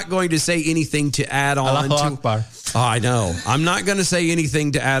 And I'm not going to say anything to add on. Allahu Akbar. Oh, I know. I'm not going to say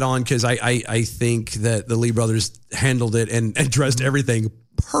anything to add on because I think that the Lee brothers handled it and addressed everything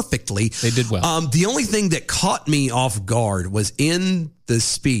perfectly. They did well. The only thing that caught me off guard was in the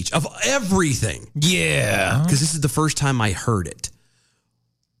speech of everything. Yeah. Because this is the first time I heard it.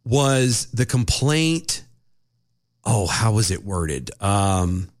 Was the complaint. Oh, how was it worded?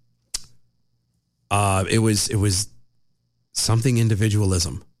 It was something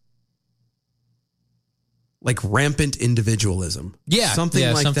individualism. Like rampant individualism. Yeah. Something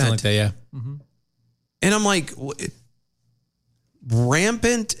like that. Yeah. Mm-hmm. And I'm like,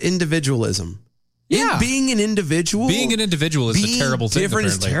 rampant individualism. Yeah. Being an individual is a terrible thing. Different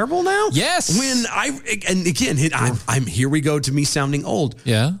is terrible now? Yes. I'm here we go to me sounding old.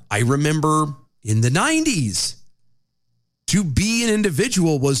 Yeah. I remember in the 90s, to be an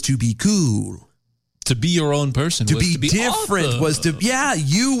individual was to be cool. To be your own person. To be different awesome. was to,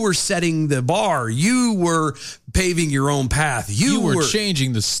 you were setting the bar. You were paving your own path. You were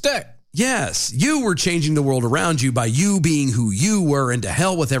changing the stick. Yes, you were changing the world around you by you being who you were, and to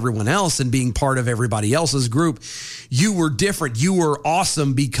hell with everyone else and being part of everybody else's group. You were different. You were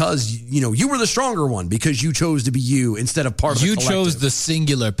awesome because, you were the stronger one because you chose to be you instead of part of the collective. You chose the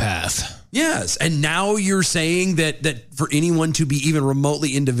singular path. Yes. And now you're saying that for anyone to be even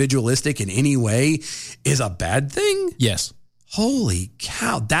remotely individualistic in any way is a bad thing? Yes. Holy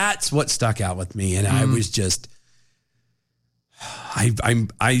cow. That's what stuck out with me. And I was just...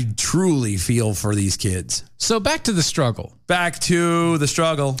 I truly feel for these kids. So back to the struggle. Back to the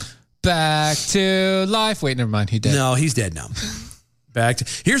struggle. Back to life. Wait, never mind. He's dead. No, he's dead now.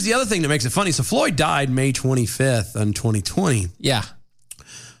 Here's the other thing that makes it funny. So Floyd died May 25th in 2020. Yeah.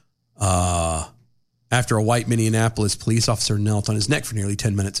 After a white Minneapolis police officer knelt on his neck for nearly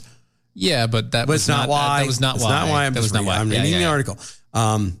 10 minutes. Yeah, but that was not why. That was not why. That's not why. I'm reading the article.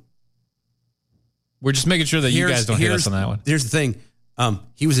 We're just making sure that you guys don't hit us on that one. Here's the thing.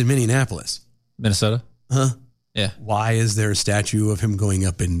 He was in Minneapolis. Minnesota? Huh? Yeah. Why is there a statue of him going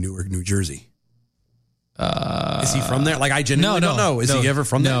up in Newark, New Jersey? Is he from there? Like, I genuinely don't know. Is he ever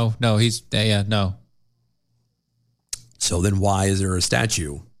from there? No, he's, no. So then why is there a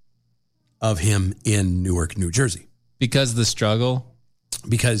statue of him in Newark, New Jersey? Because the struggle.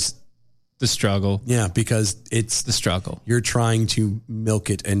 Because the struggle. Yeah, because it's the struggle. You're trying to milk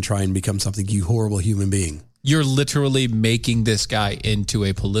it and try and become something, you horrible human being. You're literally making this guy into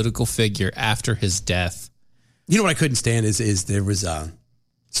a political figure after his death. You know what I couldn't stand is there was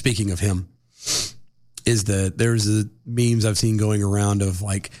speaking of him, there's memes I've seen going around of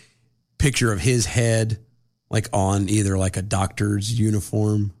like picture of his head like on either like a doctor's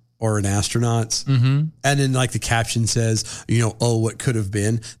uniform or an astronaut's. Mm-hmm. And then like the caption says, what could have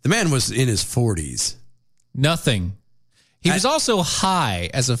been. The man was in his 40s. Nothing. He was also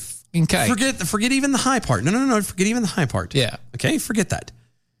high as a kite. Forget even the high part. No. Forget even the high part. Yeah. Okay. Forget that.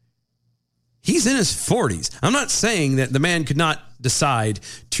 He's in his 40s. I'm not saying that the man could not decide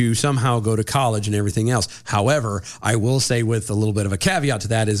to somehow go to college and everything else. However, I will say with a little bit of a caveat to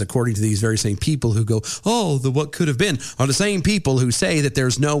that is according to these very same people who go, what could have been, are the same people who say that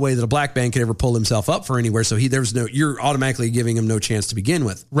there's no way that a black man could ever pull himself up for anywhere. So you're automatically giving him no chance to begin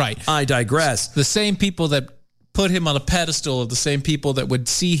with. Right. I digress. The same people that put him on a pedestal are the same people that would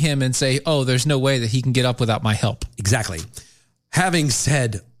see him and say, there's no way that he can get up without my help. Exactly. Having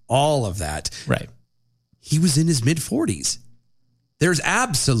said all of that, right? He was in his mid-40s. There's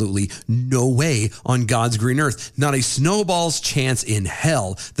absolutely no way on God's green earth, not a snowball's chance in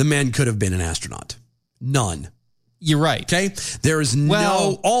hell, the man could have been an astronaut. None. You're right. Okay? There is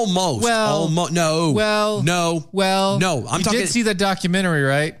no. I'm talking. You did see that documentary,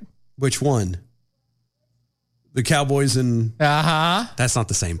 right? Which one? The Cowboys and... That's not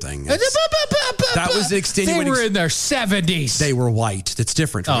the same thing. That was extenuating. They were in their 70s. They were white. That's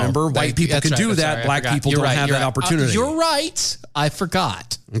different. Remember? White people can do that. Black people don't have that opportunity. You're right. I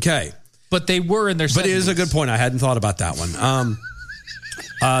forgot. Okay. But they were in their 70s. But it is a good point. I hadn't thought about that one.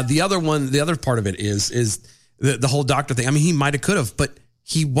 The other part of it is the whole doctor thing. I mean, he might have could have, but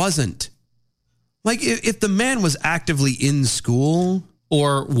he wasn't. Like, if the man was actively in school...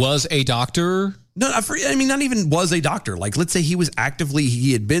 Or was a doctor... No, I mean, not even was a doctor. Like, let's say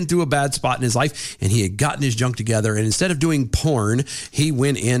he had been through a bad spot in his life and he had gotten his junk together. And instead of doing porn, he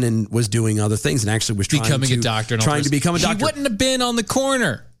went in and was doing other things and actually was trying to become a doctor. He wouldn't have been on the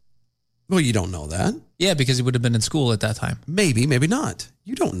corner. Well, you don't know that. Yeah, because he would have been in school at that time. Maybe not.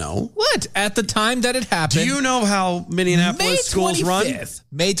 You don't know. What? At the time that it happened. Do you know how Minneapolis schools run?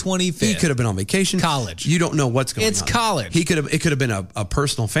 May 25th. He could have been on vacation. College. You don't know what's going on. It's college. It could have been a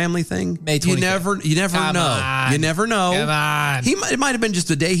personal family thing. May 25th. You never know. On. You never know. Come on. It might have been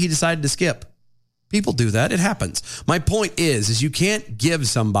just a day he decided to skip. People do that. It happens. My point is you can't give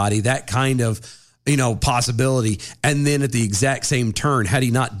somebody that kind of possibility. And then at the exact same turn, had he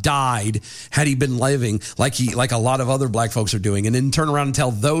not died, had he been living like a lot of other black folks are doing, and then turn around and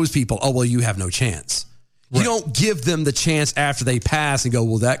tell those people, you have no chance. Right. You don't give them the chance after they pass and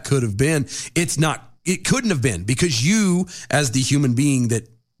go, that could have been. It couldn't have been because you, as the human being that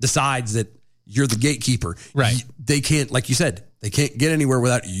decides that you're the gatekeeper, right? They can't, like you said, they can't get anywhere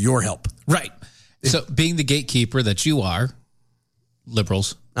without your help. Right. So being the gatekeeper that you are,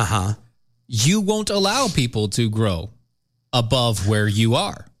 liberals, you won't allow people to grow above where you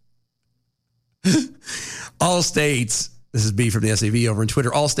are. All states, this is B from the SAV over on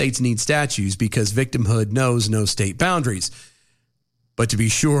Twitter, all states need statues because victimhood knows no state boundaries. But to be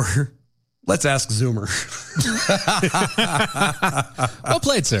sure, let's ask Zoomer. Well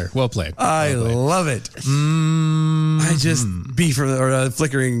played, sir. Well played. I love it. I just, B from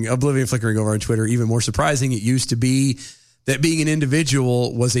Oblivion flickering over on Twitter, even more surprising, it used to be that being an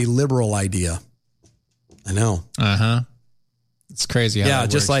individual was a liberal idea. I know. It's crazy how yeah,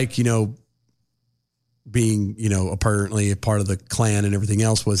 that just works. like, being, apparently a part of the Klan and everything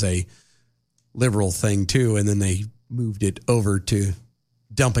else was a liberal thing too. And then they moved it over to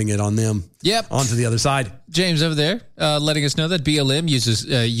dumping it on them. Yep. Onto the other side. James over there letting us know that BLM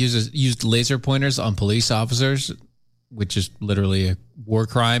used laser pointers on police officers, which is literally a war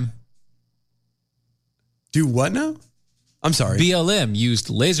crime. Do what now? I'm sorry. BLM used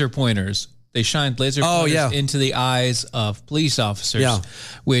laser pointers. They shined laser pointers into the eyes of police officers,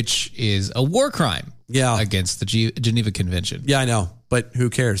 which is a war crime against the Geneva Convention. Yeah, I know. But who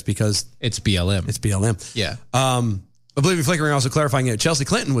cares? Because it's BLM. It's BLM. Yeah. I believe in Flickering also clarifying it. Chelsea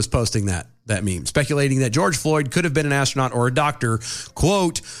Clinton was posting that meme, speculating that George Floyd could have been an astronaut or a doctor.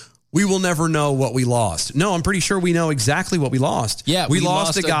 Quote, "We will never know what we lost." No, I'm pretty sure we know exactly what we lost. Yeah, we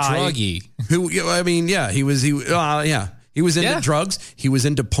lost a guy druggie who, he was into drugs. He was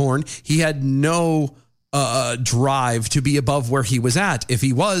into porn. He had no drive to be above where he was at. If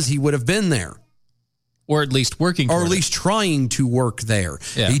he was, he would have been there. Or at least working or at least trying to work there.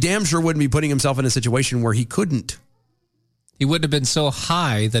 Yeah. He damn sure wouldn't be putting himself in a situation where he couldn't. He wouldn't have been so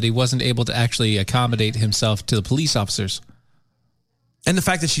high that he wasn't able to actually accommodate himself to the police officers. And the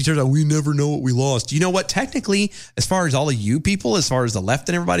fact that she turns out, we never know what we lost. You know what? Technically, as far as all of you people, as far as the left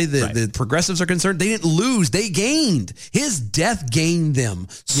and everybody, the progressives are concerned, they didn't lose. They gained. His death gained them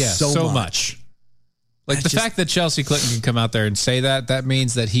so much. Like the fact that Chelsea Clinton can come out there and say that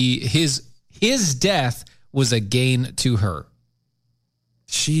means that his death was a gain to her.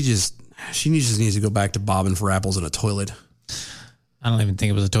 She just needs to go back to bobbing for apples in a toilet. I don't even think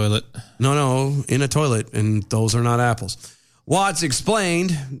it was a toilet. No, in a toilet, and those are not apples. Watts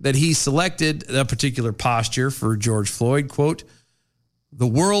explained that he selected a particular posture for George Floyd. Quote, "The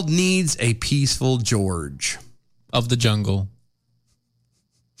world needs a peaceful George." Of the jungle.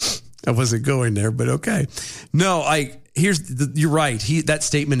 I wasn't going there, but okay. No, you're right. That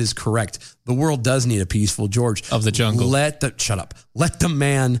statement is correct. The world does need a peaceful George. Of the jungle. Shut up. Let the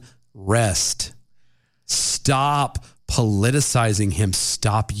man rest. Stop politicizing him.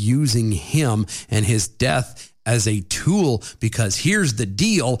 Stop using him and his death as a tool, because here's the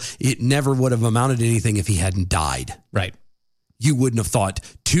deal. It never would have amounted to anything if he hadn't died. Right. You wouldn't have thought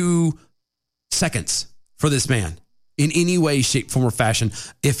 2 seconds for this man in any way, shape, form, or fashion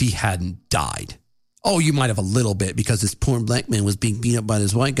if he hadn't died. Oh, you might have a little bit because this poor black man was being beat up by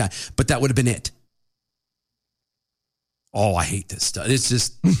this white guy, but that would have been it. Oh, I hate this stuff. It's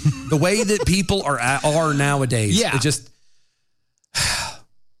just the way that people are nowadays. Yeah. It just...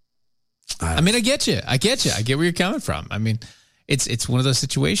 I mean, I get you. I get where you're coming from. I mean, it's one of those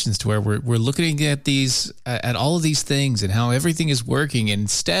situations to where we're looking at at all of these things and how everything is working, and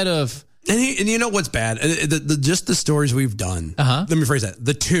instead of... And you know what's bad? Just the stories we've done. Let me phrase that.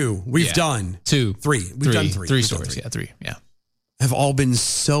 The 2 we've done. 2. 3. We've done 3. 3 stories. Yeah, 3. Yeah. Have all been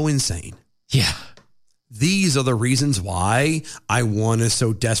so insane. Yeah. These are the reasons why I want us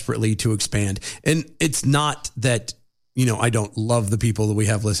so desperately to expand. And it's not that, I don't love the people that we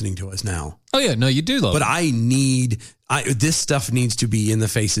have listening to us now. Oh, yeah. No, you do love them. But this stuff needs to be in the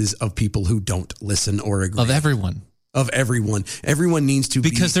faces of people who don't listen or agree. Of everyone. Everyone needs to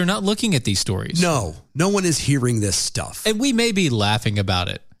because they're not looking at these stories. No one is hearing this stuff. And we may be laughing about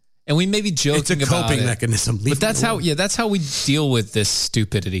it. And we may be joking about it. It's a coping mechanism. But that's how we deal with this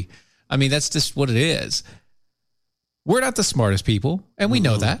stupidity. I mean, that's just what it is. We're not the smartest people, and we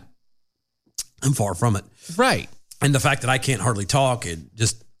know that. I'm far from it. Right. And the fact that I can't hardly talk, it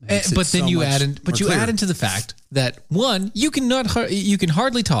just makes but it then so you much add in, more but you clear. add into the fact that one, you can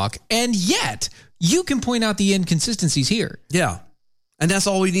hardly talk, and yet you can point out the inconsistencies here. Yeah. And that's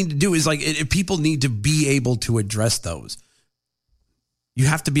all we need to do is people need to be able to address those. You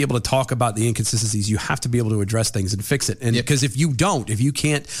have to be able to talk about the inconsistencies. You have to be able to address things and fix it. And because if you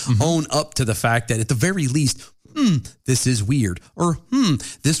can't own up to the fact that at the very least, this is weird, or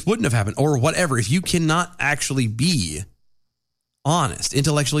this wouldn't have happened, or whatever, if you cannot actually be honest,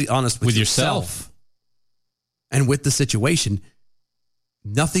 intellectually honest with yourself and with the situation,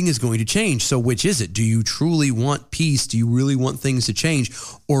 nothing is going to change. So which is it? Do you truly want peace? Do you really want things to change?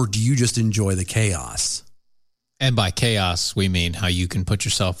 Or do you just enjoy the chaos? And by chaos, we mean how you can put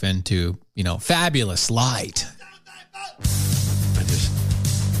yourself into, fabulous light.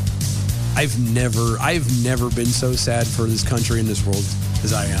 I've never been so sad for this country and this world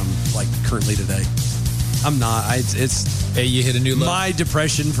as I am currently today. I'm not. Hey, you hit a new low. My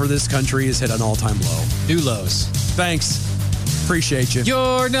depression for this country has hit an all-time low. New lows. Thanks. Appreciate you.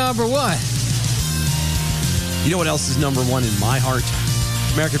 You're number one. You know what else is number one in my heart?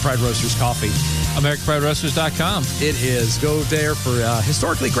 American Pride Roasters coffee. AmericanPrideRoasters.com. It is. Go there for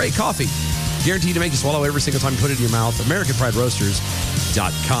historically great coffee. Guaranteed to make you swallow every single time you put it in your mouth.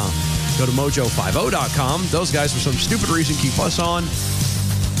 AmericanPrideRoasters.com. Go to Mojo50.com. Those guys, for some stupid reason, keep us on.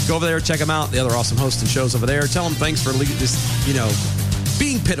 Go over there, check them out. The other awesome hosts and shows over there. Tell them thanks for this,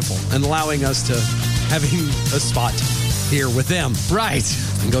 being pitiful and allowing us to having a spot here with them. Right.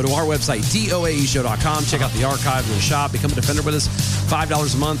 And go to our website, DOAEshow.com. Check out the archive of the shop. Become a Defender with us. $5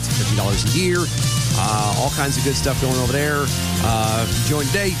 a month, $50 a year. All kinds of good stuff going over there. If you join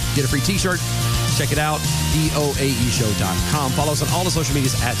today, get a free t-shirt. Check it out, DOAEshow.com. Follow us on all the social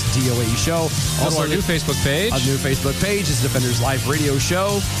medias at DOAE Show. Also, our new Facebook page. Our new Facebook page is Defenders Live Radio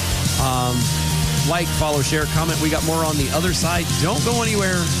Show. Like, follow, share, comment. We got more on the other side. Don't go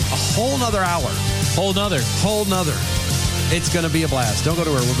anywhere. A whole nother hour. Whole nother. It's going to be a blast. Don't go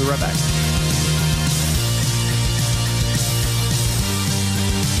to where. We'll be right back.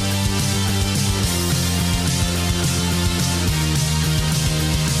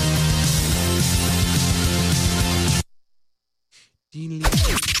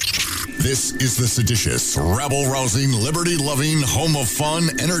 This is the seditious, rabble-rousing, liberty-loving, home of fun,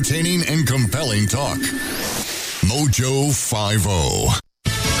 entertaining, and compelling talk. Mojo 50.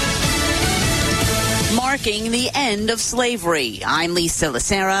 Marking the end of slavery. I'm Lisa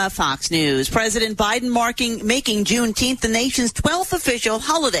Lacera, Fox News. President Biden making Juneteenth the nation's 12th official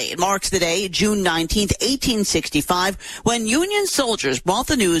holiday. It marks the day, June 19th, 1865, when Union soldiers brought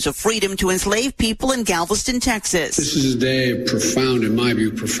the news of freedom to enslaved people in Galveston, Texas. This is a day of profound, in my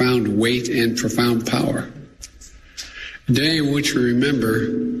view, profound weight and profound power. A day in which we remember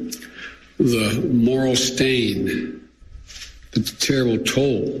the moral stain, the terrible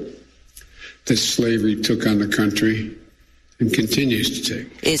toll that slavery took on the country and continues to take.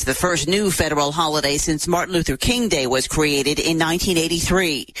 It's the first new federal holiday since Martin Luther King Day was created in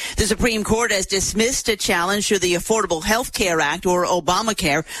 1983. The Supreme Court has dismissed a challenge to the Affordable Health Care Act, or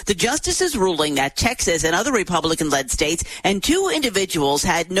Obamacare. The justices ruling that Texas and other Republican-led states and two individuals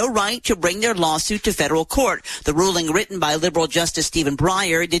had no right to bring their lawsuit to federal court. The ruling, written by liberal Justice Stephen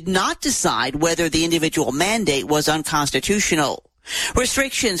Breyer, did not decide whether the individual mandate was unconstitutional.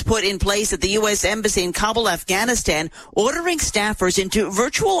 Restrictions put in place at the U.S. Embassy in Kabul, Afghanistan, ordering staffers into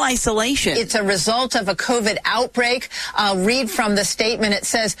virtual isolation. It's a result of a COVID outbreak. I'll read from the statement. It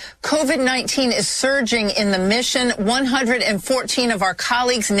says, COVID-19 is surging in the mission. 114 of our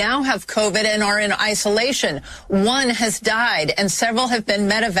colleagues now have COVID and are in isolation. One has died and several have been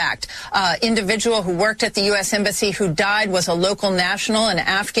medevaced. Individual who worked at the U.S. Embassy who died was a local national, an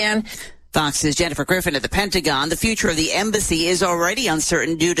Afghan. Fox's Jennifer Griffin at the Pentagon. The future of the embassy is already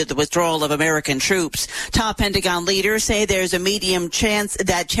uncertain due to the withdrawal of American troops. Top Pentagon leaders say there's a medium chance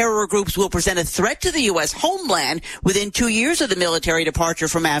that terror groups will present a threat to the U.S. homeland within 2 years of the military departure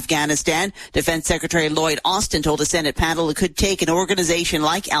from Afghanistan. Defense Secretary Lloyd Austin told a Senate panel it could take an organization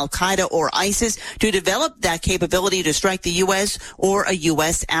like Al-Qaeda or ISIS to develop that capability to strike the U.S. or a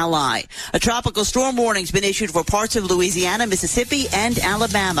U.S. ally. A tropical storm warning's been issued for parts of Louisiana, Mississippi, and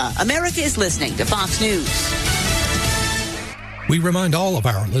Alabama. America is listening to Fox News. We remind all of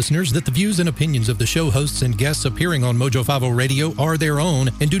our listeners that the views and opinions of the show hosts and guests appearing on Mojo 50 Radio are their own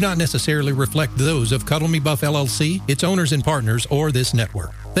and do not necessarily reflect those of Cuddle Me Buff LLC, its owners and partners, or this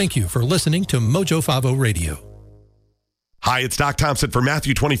network. Thank you for listening to Mojo 50 Radio. Hi, it's Doc Thompson for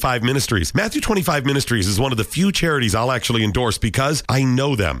Matthew 25 Ministries. Matthew 25 Ministries is one of the few charities I'll actually endorse because I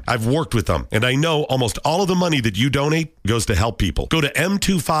know them. I've worked with them, and I know almost all of the money that you donate goes to help people. Go to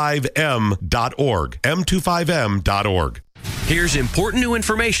m25m.org, m25m.org. Here's important new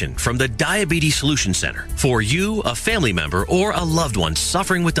information from the Diabetes Solution Center for you, a family member, or a loved one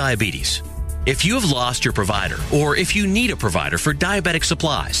suffering with diabetes. If you have lost your provider, or if you need a provider for diabetic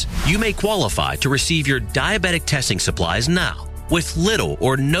supplies, you may qualify to receive your diabetic testing supplies now with little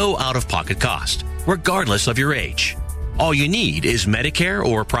or no out-of-pocket cost, regardless of your age. All you need is Medicare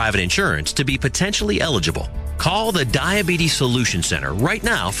or private insurance to be potentially eligible. Call the Diabetes Solution Center right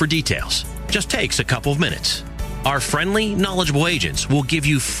now for details. Just takes a couple of minutes. Our friendly, knowledgeable agents will give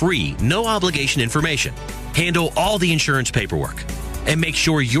you free, no-obligation information, handle all the insurance paperwork, and make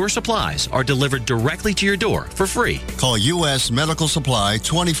sure your supplies are delivered directly to your door for free. Call U.S. Medical Supply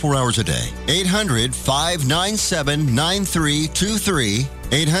 24 hours a day. 800-597-9323.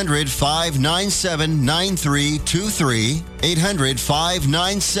 800-597-9323.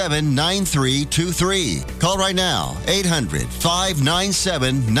 800-597-9323. Call right now.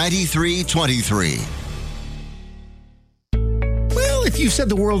 800-597-9323. If you said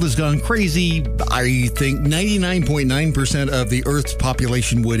the world has gone crazy, I think 99.9% of the Earth's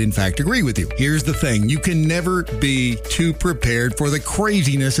population would in fact agree with you. Here's the thing. You can never be too prepared for the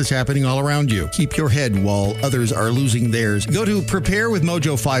craziness that's happening all around you. Keep your head while others are losing theirs. Go to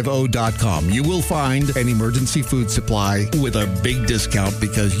preparewithmojo50.com. You will find an emergency food supply with a big discount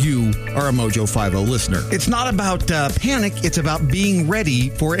because you are a Mojo 50 listener. It's not about panic. It's about being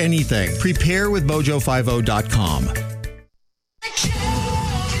ready for anything. Preparewithmojo50.com.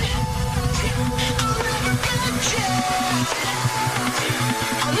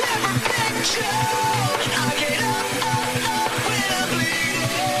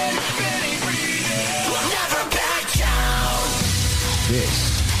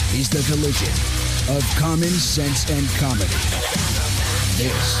 This is the collision of common sense and comedy.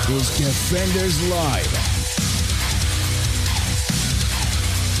 This is Defenders Live.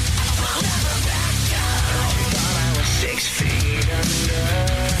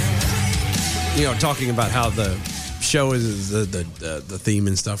 You know, talking about how the show is the theme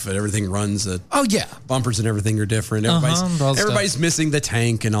and stuff, and everything runs. Bumpers and everything are different. Everybody's missing the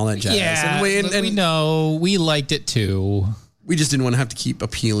tank and all that jazz. Yeah, and we know we liked it too. We just didn't want to have to keep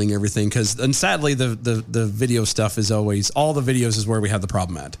appealing everything and sadly the video stuff is always all the videos is where we have the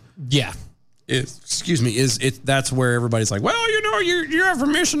problem at. Yeah. That's where everybody's like, well, you know, you have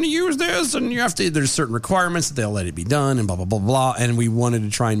permission to use this and you have to, there's certain requirements that they'll let it be done and blah, blah, blah, blah. And we wanted to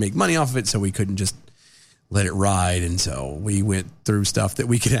try and make money off of it. So we couldn't just let it ride. And so we went through stuff that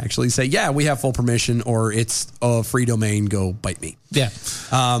we could actually say, yeah, we have full permission or it's a free domain. Go bite me. Yeah.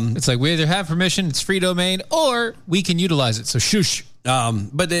 It's like we either have permission, it's free domain, or we can utilize it. So shush.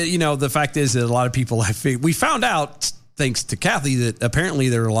 But the fact is that a lot of people we found out, thanks to Kathy, that apparently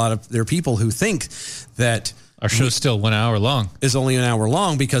there are people who think that our show's still 1 hour long. Is only an hour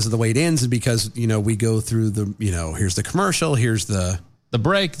long because of the way it ends and because, we go through here's the commercial, here's the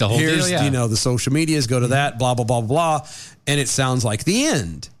break, the whole deal. Yeah. The social medias, go to that, blah, blah, blah, blah. And it sounds like the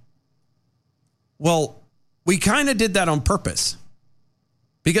end. Well, we kind of did that on purpose.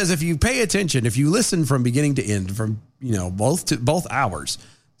 Because if you pay attention, if you listen from beginning to end, from, both hours,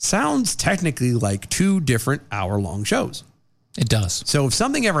 sounds technically like two different hour-long shows. It does. So if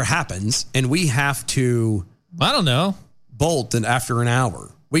something ever happens and we have to, I don't know, bolt and after an hour,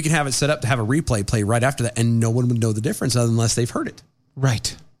 we can have it set up to have a replay play right after that, and no one would know the difference unless they've heard it.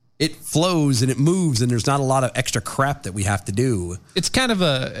 Right. It flows and it moves, and there's not a lot of extra crap that we have to do. It's kind of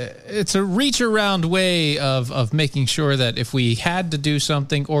it's a reach around way of making sure that if we had to do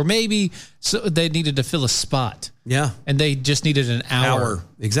something, or maybe they needed to fill a spot. Yeah. And they just needed an hour.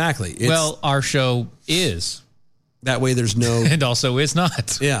 Exactly. Our show is. That way there's no. And also is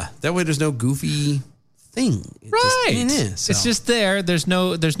not. Yeah. That way there's no goofy thing. It's just there. There's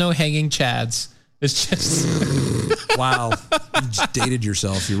no hanging chads. It's just. Wow. You just dated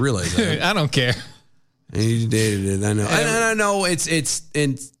yourself. You realize that. I don't care. And you dated it. I know. And I know it's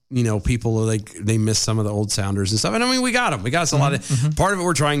people like they miss some of the old sounders and stuff. And I mean, we got them. We got us a lot of part of it.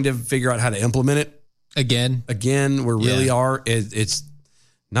 We're trying to figure out how to implement it again. We really are. It's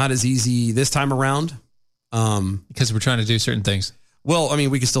not as easy this time around. Because we're trying to do certain things. Well, I mean,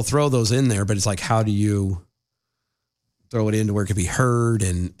 we can still throw those in there, but it's like, how do you throw it into where it can be heard,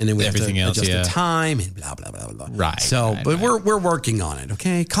 and then we everything have to else, adjust the time and blah blah blah blah. Right. So, we're working on it.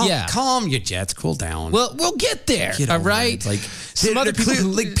 Okay, calm your jets, cool down. Well, we'll get there. All right. It's like some other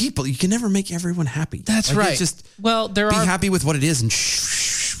people, you can never make everyone happy. That's right. Just be happy with what it is, and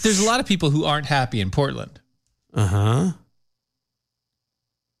there's a lot of people who aren't happy in Portland. There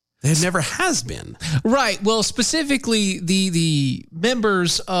never has been. Right. Well, specifically the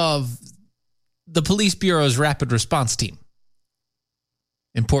members of the Police Bureau's Rapid Response Team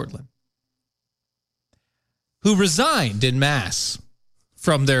in Portland, who resigned en masse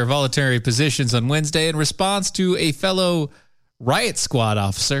from their voluntary positions on Wednesday in response to a fellow riot squad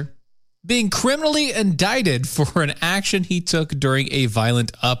officer being criminally indicted for an action he took during a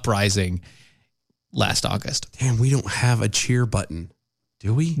violent uprising last August. Damn, we don't have a cheer button,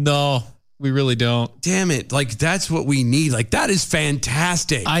 do we? No, we really don't. Damn it. Like, that's what we need. Like, that is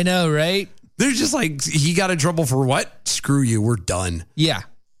fantastic. I know, right? They're just like, he got in trouble for what? Screw you. We're done. Yeah.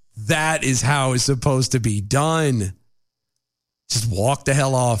 That is how it's supposed to be done. Just walk the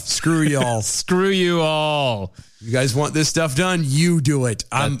hell off. Screw y'all. Screw you all. You guys want this stuff done? You do it.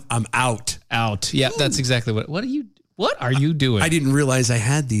 I'm out. Out. Yeah, that's exactly what are you doing? I didn't realize I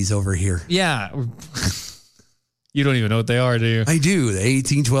had these over here. Yeah. You don't even know what they are, do you? I do. The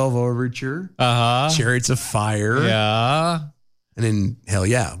 1812 Overture. Chariots of Fire. Yeah. And then Hell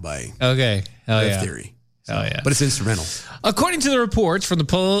Yeah by Hell Yeah. Theory. Hell yeah. But it's instrumental. According to the reports from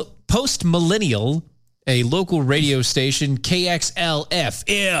the Post Millennial, a local radio station,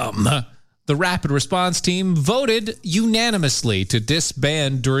 KXL-FM. The rapid response team voted unanimously to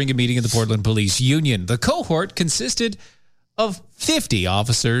disband during a meeting of the Portland Police Union. The cohort consisted of 50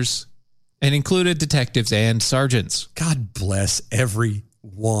 officers and included detectives and sergeants. God bless every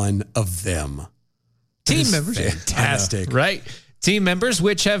one of them. Team members. Fantastic. Right? Team members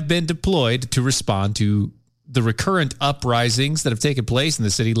which have been deployed to respond to the recurrent uprisings that have taken place in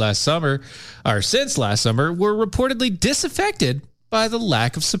the city since last summer, were reportedly disaffected by the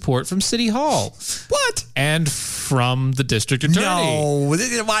lack of support from City Hall. What? And from the district attorney. No.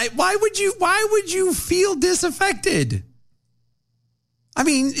 Why would you feel disaffected? I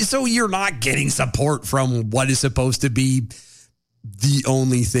mean, so you're not getting support from what is supposed to be the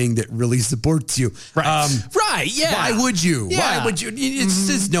only thing that really supports you. Right. Right. Yeah. Why would you? Yeah. Why would you?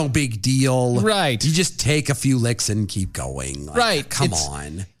 It's no big deal. Right. You just take a few licks and keep going. Like, right. Come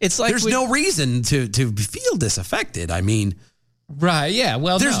on. It's like there's no reason to feel disaffected. I mean, right. Yeah.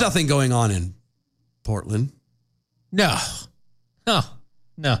 Well, there's nothing going on in Portland. No.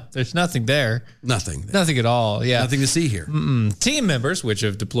 There's nothing there. Nothing at all. Yeah. Nothing to see here. Team members, which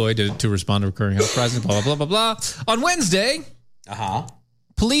have deployed to respond to recurring health crises, blah, blah, blah, blah, blah. On Wednesday,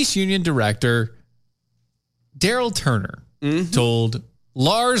 Police Union Director Daryl Turner told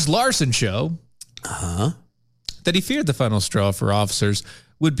Lars Larson Show that he feared the final straw for officers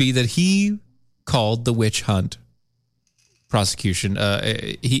would be that he called the witch hunt prosecution.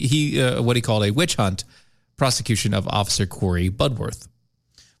 What he called a witch hunt prosecution of Officer Corey Budworth.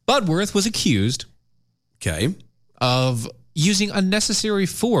 Budworth was accused of using unnecessary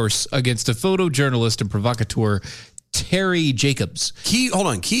force against a photojournalist and provocateur, Terry Jacobs. Key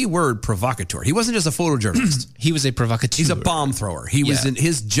word provocateur. He wasn't just a photojournalist. He was a provocateur. He's a bomb thrower.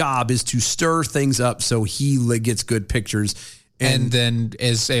 His job is to stir things up so he gets good pictures and then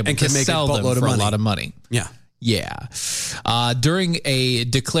is able to sell them for a lot of money. Yeah. Yeah. During a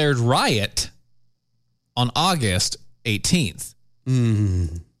declared riot on August 18th.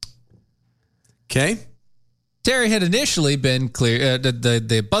 Okay. Terry had initially been cleared.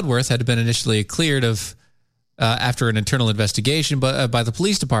 The Budworth had been initially cleared of after an internal investigation by the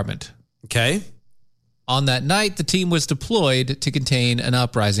police department. Okay. On that night, the team was deployed to contain an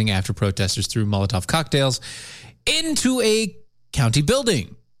uprising after protesters threw Molotov cocktails into a county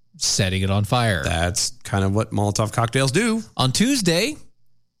building, setting it on fire. That's kind of what Molotov cocktails do. On Tuesday,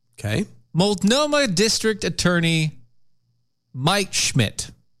 Multnomah District Attorney Mike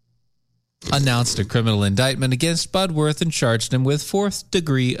Schmidt announced a criminal indictment against Budworth and charged him with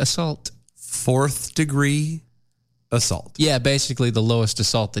fourth-degree assault. Fourth-degree assault. Yeah, basically the lowest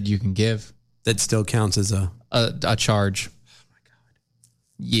assault that you can give. That still counts as a charge. Oh, my God.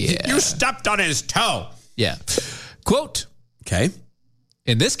 Yeah. You stepped on his toe. Yeah. Quote. Okay.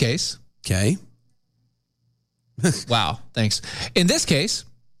 In this case. Okay. Wow. Thanks. In this case,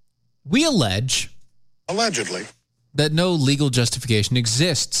 we allege. Allegedly. That no legal justification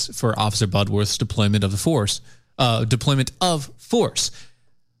exists for Officer Budworth's deployment of force,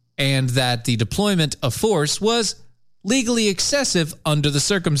 and that the deployment of force was legally excessive under the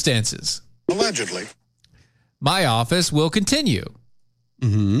circumstances. Allegedly. My office will continue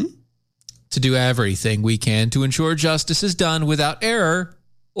to do everything we can to ensure justice is done without error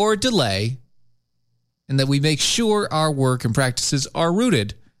or delay, and that we make sure our work and practices are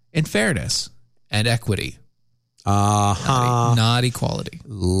rooted in fairness and equity. Not equality.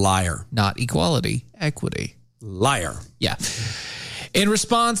 Liar. Not equality. Equity. Liar. Yeah. In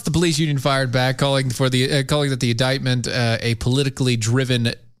response, the police union fired back, calling that the indictment a politically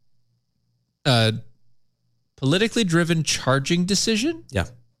driven charging decision. Yeah.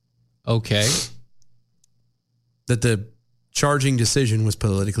 Okay. That the charging decision was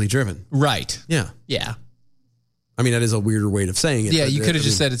politically driven. Right. Yeah. Yeah. I mean, that is a weirder way of saying it. Yeah, you could have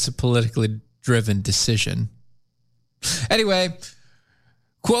just said it's a politically driven decision. Anyway,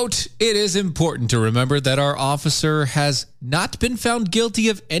 quote, it is important to remember that our officer has not been found guilty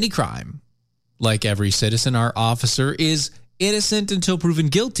of any crime. Like every citizen, our officer is innocent until proven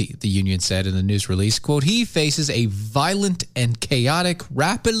guilty, the union said in the news release. Quote, he faces a violent and chaotic,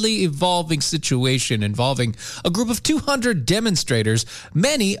 rapidly evolving situation involving a group of 200 demonstrators,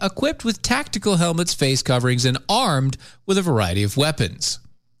 many equipped with tactical helmets, face coverings, and armed with a variety of weapons.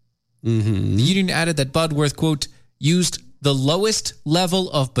 The union added that Budworth, quote, used the lowest level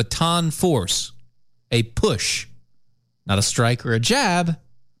of baton force, a push, not a strike or a jab,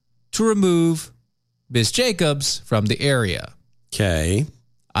 to remove Miss Jacobs from the area. Okay.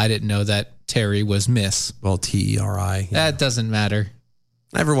 I didn't know that Terry was Miss. Well, T-E-R-I. That doesn't matter.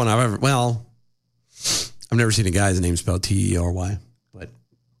 I've never seen a guy's name spelled T-E-R-Y, but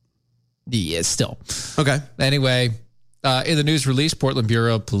Yeah, still. Okay. Anyway, in the news release, Portland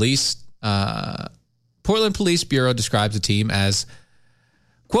Police Bureau describes the team as,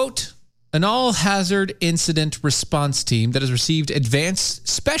 quote, an all-hazard incident response team that has received advanced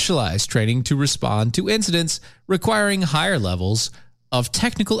specialized training to respond to incidents requiring higher levels of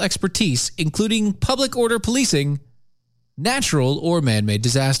technical expertise, including public order policing, natural or man-made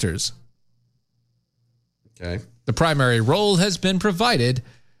disasters. Okay. The primary role has been to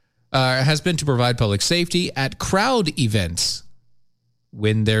provide public safety at crowd events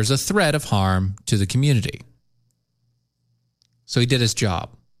when there's a threat of harm to the community. So he did his job.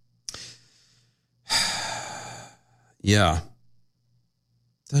 Yeah.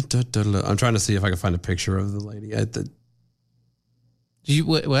 I'm trying to see if I can find a picture of the lady.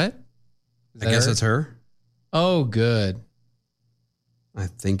 What? I guess it's her. Oh, good. I'm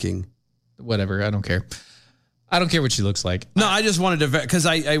thinking. Whatever. I don't care. I don't care what she looks like. No, I just wanted to, because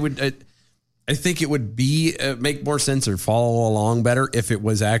I think it would make more sense or follow along better if it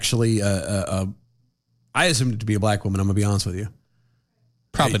was actually I assumed it to be a black woman. I'm gonna be honest with you.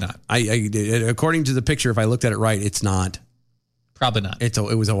 Probably not. According to the picture, if I looked at it right, it's not. Probably not. It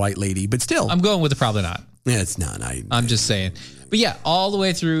was a white lady, but still, I'm going with the probably not. Yeah, it's not. I'm just saying. But yeah, all the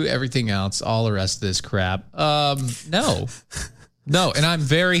way through everything else, all the rest of this crap. No. No, and I'm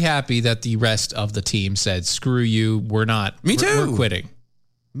very happy that the rest of the team said, screw you, we're not. Me too. We're quitting.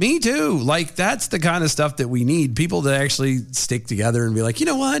 Me too. Like, that's the kind of stuff that we need. People to actually stick together and be like, you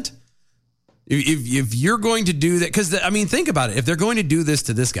know what? If you're going to do that, because, I mean, think about it. If they're going to do this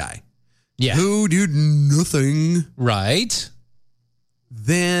to this guy, who did nothing. Right.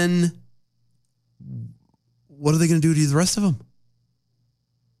 Then what are they going to do to the rest of them?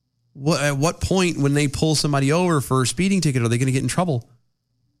 At what point when they pull somebody over for a speeding ticket are they going to get in trouble?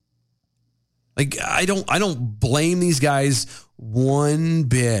 Like, I don't blame these guys one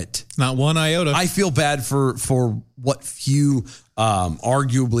bit. Not one iota. I feel bad for what few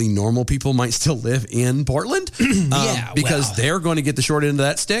arguably normal people might still live in Portland. Because they're going to get the short end of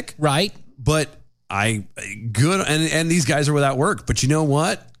that stick. Right. But good and these guys are without work. But you know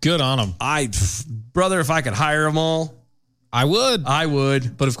what? Good on them. Brother, if I could hire them all, I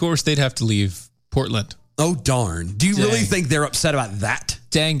would. But of course, they'd have to leave Portland. Oh, darn. Do you really think they're upset about that?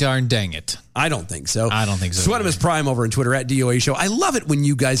 Dang, darn, dang it. I don't think so. I don't think so. Sweatimus Prime over on Twitter at DOA Show. I love it when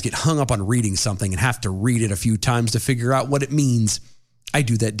you guys get hung up on reading something and have to read it a few times to figure out what it means. I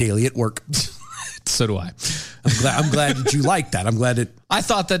do that daily at work. So do I. I'm glad that you like that. I'm glad that I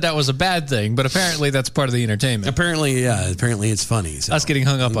thought that was a bad thing, but apparently that's part of the entertainment. Apparently it's funny. So. Us getting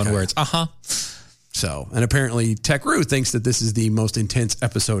hung up on words. So, and apparently Tech-Roo thinks that this is the most intense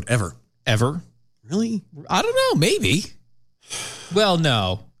episode ever. Ever? Really? I don't know. Maybe. Well,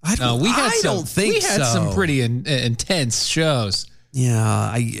 no. I don't think we had some pretty intense shows. Yeah,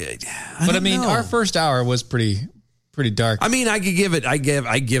 I mean, know. Our first hour was pretty dark. I mean, I give it.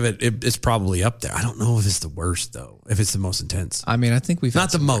 It's probably up there. I don't know if it's the worst though. If it's the most intense. I mean, I think we've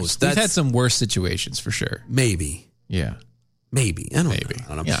not the most. We've had some worse situations for sure. Maybe. Yeah. Maybe. I don't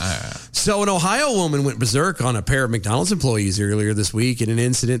know. Yeah. So an Ohio woman went berserk on a pair of McDonald's employees earlier this week in an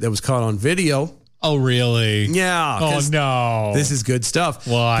incident that was caught on video. Oh, really? Yeah. Oh, no. This is good stuff.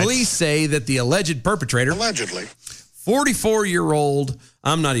 What? Police say that the alleged perpetrator, 44-year-old,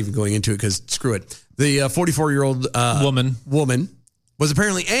 I'm not even going into it because screw it. The 44-year-old woman was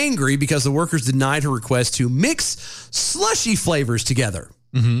apparently angry because the workers denied her request to mix slushy flavors together.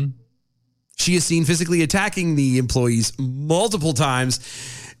 Mm-hmm. She is seen physically attacking the employees multiple times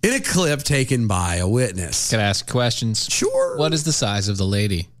in a clip taken by a witness. Can I ask questions? Sure. What is the size of the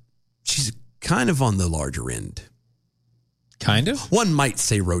lady? She's kind of on the larger end. Kind of? One might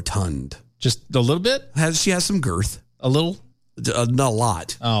say rotund. Just a little bit? She has some girth. A little? Not a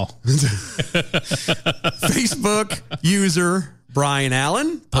lot. Oh. Facebook user Brian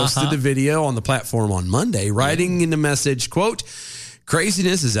Allen posted the video on the platform on Monday, writing in the message, quote,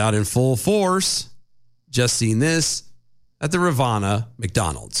 "Craziness is out in full force. Just seen this at the Rivanna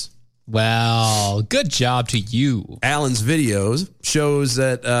McDonald's." Well, good job to you. Allen's videos shows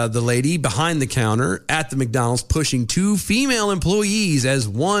that the lady behind the counter at the McDonald's pushing two female employees as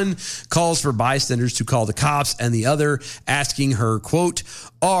one calls for bystanders to call the cops and the other asking her, quote,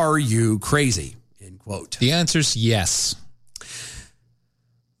 "Are you crazy?" End quote. The answer's yes.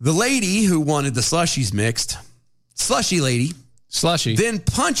 The lady who wanted the slushies mixed, slushy lady, Slushy. then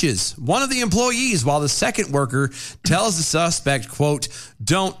punches one of the employees while the second worker tells the suspect, quote,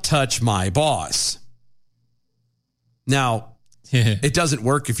 "Don't touch my boss." Now, it doesn't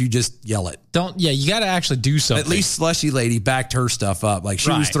work if you just yell it. You got to actually do something. At least Slushy Lady backed her stuff up. Like, she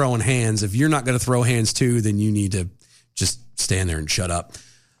was throwing hands. If you're not going to throw hands too, then you need to just stand there and shut up.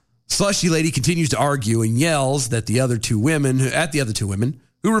 Slushy Lady continues to argue and yells at the other two women,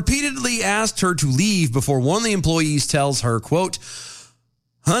 who repeatedly asked her to leave before one of the employees tells her, quote,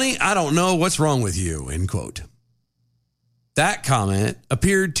 "Honey, I don't know what's wrong with you," end quote. That comment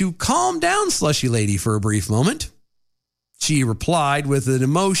appeared to calm down Slushy Lady for a brief moment. She replied with an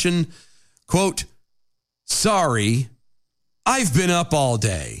emotion, quote, "Sorry, I've been up all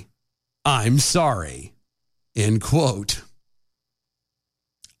day. I'm sorry," end quote.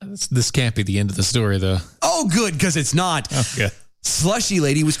 This can't be the end of the story, though. Oh, good, because it's not. Okay. Slushy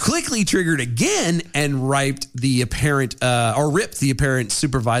Lady was quickly triggered again and ripped the apparent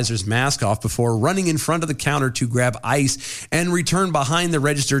supervisor's mask off before running in front of the counter to grab ice and return behind the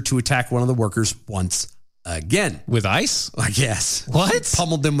register to attack one of the workers once again. With ice? I guess. What?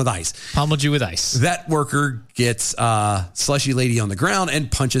 Pummeled them with ice. Pummeled you with ice. That worker gets Slushy Lady on the ground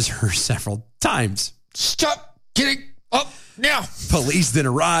and punches her several times. Stop getting up now. Police then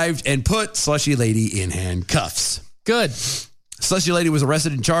arrived and put Slushy Lady in handcuffs. Good. Slushy Lady was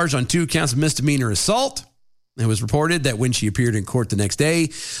arrested and charged on 2 counts of misdemeanor assault. It was reported that when she appeared in court the next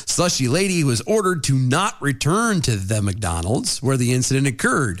day, Slushy Lady was ordered to not return to the McDonald's where the incident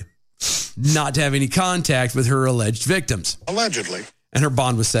occurred, not to have any contact with her alleged victims. Allegedly. And her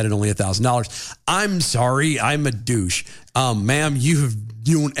bond was set at only $1,000. I'm sorry, I'm a douche. Ma'am, you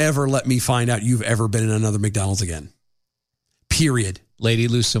won't ever let me find out you've ever been in another McDonald's again. Period. Lady,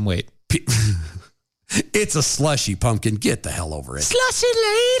 lose some weight. It's a slushy pumpkin. Get the hell over it. Slushy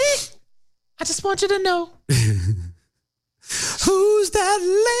Lady. I just want you to know. Who's that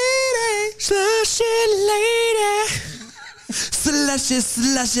lady? Slushy Lady.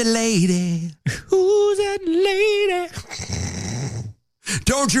 Slushy lady. Who's that lady?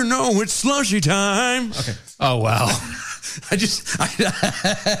 Don't you know it's slushy time? Okay. Oh, wow. Wow.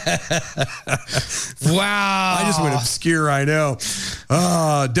 I just went obscure, I know.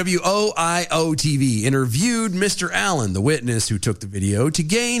 WOIO-TV interviewed Mr. Allen, the witness who took the video, to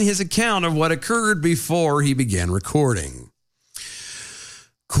gain his account of what occurred before he began recording.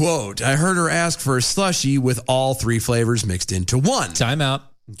 Quote, "I heard her ask for a slushie with all 3 flavors mixed into one." Time out.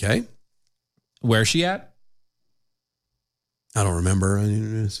 Okay. Where's she at? I don't remember.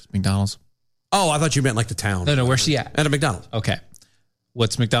 McDonald's. Oh, I thought you meant like the town. No, where's she at? At a McDonald's. Okay.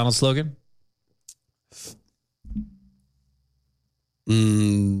 What's McDonald's slogan?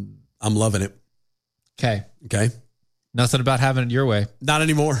 I'm loving it. Okay. Okay. Nothing about having it your way. Not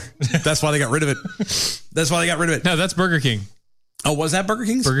anymore. That's why they got rid of it. That's why they got rid of it. No, that's Burger King. Oh, was that Burger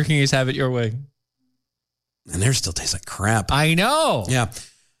King's? Burger King is have it your way. And theirs still tastes like crap. I know. Yeah.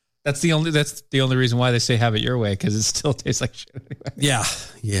 That's the only reason why they say have it your way, because it still tastes like shit anyway. Yeah.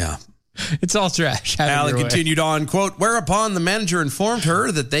 Yeah. It's all trash. Allen continued on, quote, "Whereupon the manager informed her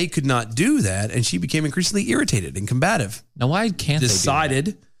that they could not do that, and she became increasingly irritated and combative." Now, why can't decided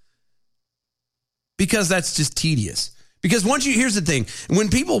they do that? Because that's just tedious. Because here's the thing, when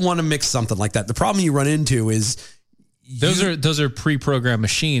people want to mix something like that, the problem you run into is those are pre-programmed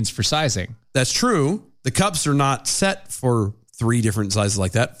machines for sizing. That's true. The cups are not set for 3 different sizes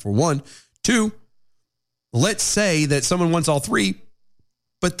like that, for one. 2, let's say that someone wants all 3,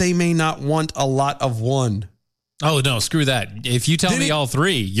 but they may not want a lot of one. Oh, no, screw that. If you tell me all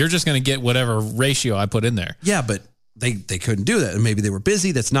 3, you're just going to get whatever ratio I put in there. Yeah, but they couldn't do that. And maybe they were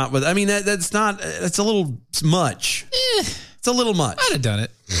busy. That's not what, I mean, that's a little much. It's a little much. I'd have done it.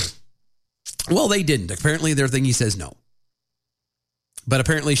 Well, they didn't. Apparently their thingy says no. But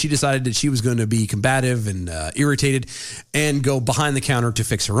apparently she decided that she was going to be combative and irritated and go behind the counter to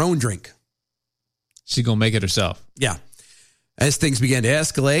fix her own drink. She's going to make it herself. Yeah. As things began to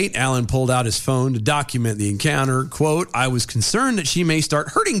escalate, Allen pulled out his phone to document the encounter. Quote, "I was concerned that she may start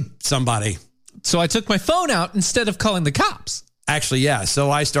hurting somebody. So I took my phone out instead of calling the cops." Actually, yeah. So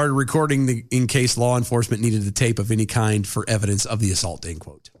I started recording in case law enforcement needed a tape of any kind for evidence of the assault, end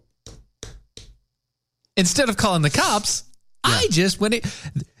quote. Instead of calling the cops, yeah. I just went in.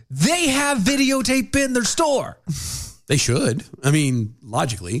 They have videotape in their store. They should. I mean,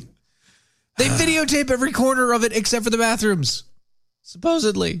 logically. They videotape every corner of it except for the bathrooms.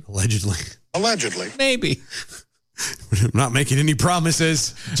 Supposedly. Allegedly. Maybe. I'm not making any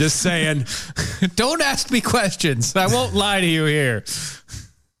promises. Just saying. Don't ask me questions. I won't lie to you here.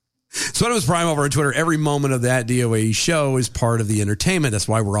 So it was Prime over on Twitter. Every moment of that DOA show is part of the entertainment. That's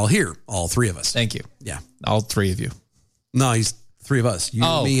why we're all here. All 3 of us. Thank you. Yeah. All 3 of you. No, he's 3 of us. You,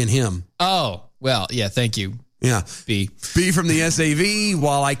 me, and him. Oh, well, yeah. Thank you. Yeah. B from the SAV.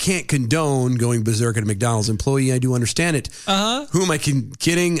 While I can't condone going berserk at a McDonald's employee, I do understand it. Who am I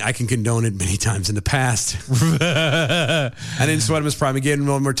kidding? I can condone it many times in the past. I didn't sweat him as Prime again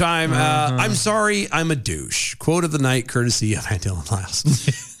one more time. I'm sorry, I'm a douche. Quote of the night, courtesy of Aunt Dylan Lyles.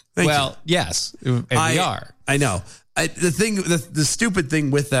 Yes, and we are. I know. The stupid thing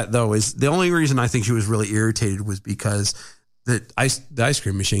with that though is the only reason I think she was really irritated was because the ice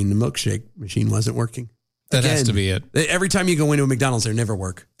cream machine, the milkshake machine, wasn't working. That has to be it. Every time you go into a McDonald's, they never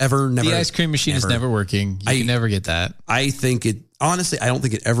work. Never. The ice cream machine is never working. You can never get that. I think it. Honestly, I don't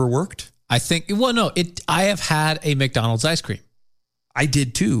think it ever worked. I have had a McDonald's ice cream. I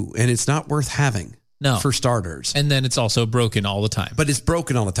did too, and it's not worth having. No. For starters. And then it's also broken all the time. But it's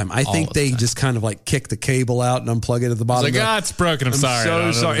broken all the time. I think they just kind of like kick the cable out and unplug it at the bottom. It's broken. I'm sorry.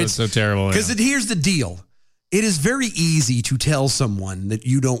 So sorry. It's so terrible. Because here's the deal. It is very easy to tell someone that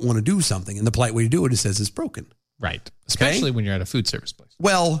you don't want to do something. And the polite way to do it is says it's broken. Right. Especially when you're at a food service place.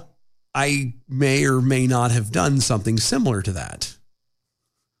 Well, I may or may not have done something similar to that.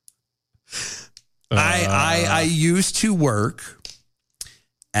 I used to work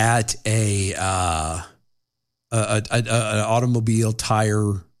at an automobile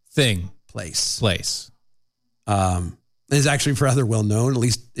tire place. It's actually rather well known, at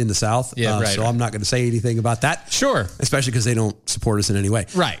least in the South. So I'm not going to say anything about that. Sure. Especially because they don't support us in any way.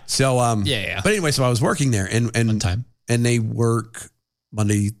 Right. So, But anyway, so I was working there and they work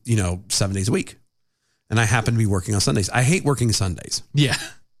Monday, 7 days a week. And I happen to be working on Sundays. I hate working Sundays. Yeah.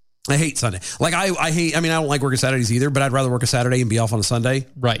 I hate Sunday. Like I don't like working Saturdays either, but I'd rather work a Saturday and be off on a Sunday.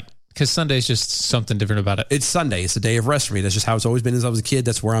 Right. Because Sunday is just something different about it. It's Sunday. It's a day of rest for me. That's just how it's always been as I was a kid.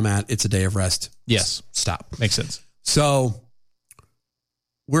 That's where I'm at. It's a day of rest. Yes. Stop. Makes sense. So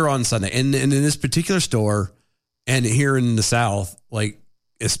we're on Sunday. And in this particular store and here in the South, like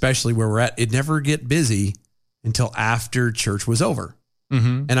especially where we're at, it never get busy until after church was over.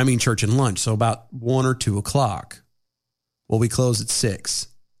 Mm-hmm. And I mean church and lunch. So about 1 or 2 o'clock. Well, we close at 6.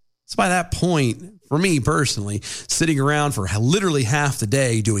 So by that point, for me personally, sitting around for literally half the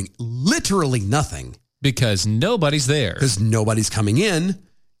day doing literally nothing. Because nobody's there. Because nobody's coming in.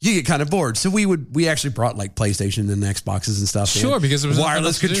 You get kind of bored. So we actually brought like PlayStation and Xboxes and stuff. Sure, because there was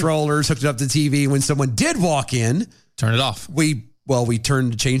wireless controllers, hooked it up to TV. When someone did walk in, turn it off. We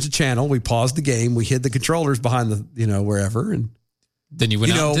turned to change the channel. We paused the game. We hid the controllers behind the, wherever. And then you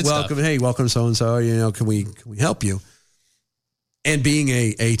went out and did welcome, stuff. Hey, welcome so-and-so, can we help you? And being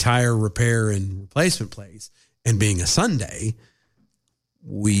a tire repair and replacement place and being a Sunday,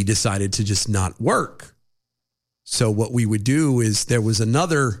 we decided to just not work. So what we would do is there was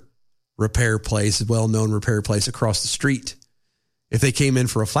another repair place, a well-known repair place across the street. If they came in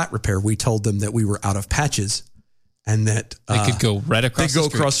for a flat repair, we told them that we were out of patches and that they could go right across the street. They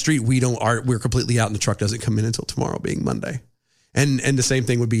go across the street. We're completely out and the truck doesn't come in until tomorrow being Monday. And the same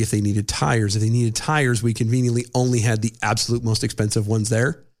thing would be if they needed tires. If they needed tires, we conveniently only had the absolute most expensive ones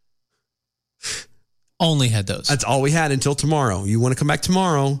there. Only had those. That's all we had until tomorrow. You want to come back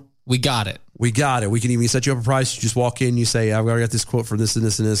tomorrow? We got it. We can even set you up a price. You just walk in, you say, I've got this quote for this and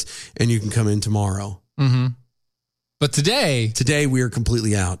this and this, and you can come in tomorrow. Mm-hmm. But today we are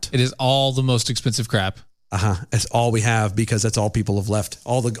completely out. It is all the most expensive crap. That's all we have because that's all people have left.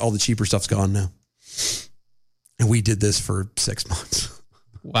 All the cheaper stuff's gone now. And we did this for 6 months.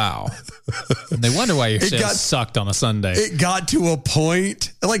 Wow. And they wonder why your sales sucked on a Sunday. It got to a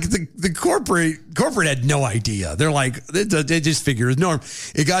point, like the corporate had no idea. They're like, they just figured it's norm.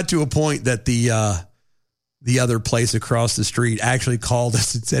 It got to a point that the other place across the street actually called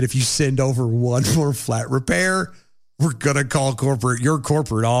us and said, if you send over one more flat repair, we're going to call your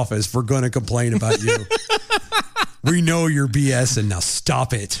corporate office. We're going to complain about you. We know you're BSing. Now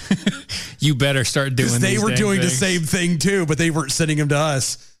stop it. You better start doing they were doing the same thing too, but they weren't sending them to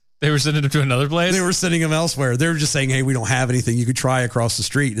us. They were sending them to another place? They were sending them elsewhere. They were just saying, hey, we don't have anything. You could try across the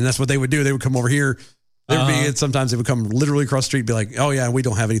street. And that's what they would do. They would come over here. Sometimes they would come literally across the street and be like, oh yeah, we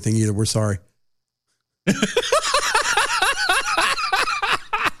don't have anything either. We're sorry.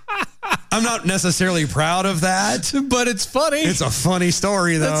 I'm not necessarily proud of that, but it's funny. It's a funny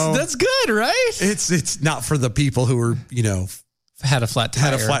story, though. That's good, right? It's not for the people who are, had a flat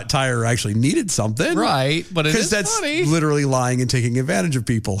tire, actually needed something, right? But it is that's funny. Literally lying and taking advantage of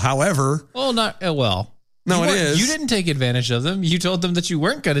people. However, no, it is. You didn't take advantage of them. You told them that you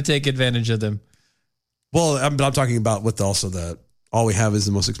weren't going to take advantage of them. Well, I'm talking about with also the. All we have is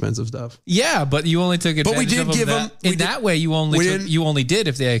the most expensive stuff. Yeah, but you only took advantage of them. But we did give them... that way, you only did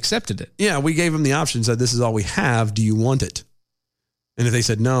if they accepted it. Yeah, we gave them the option, said, this is all we have. Do you want it? And if they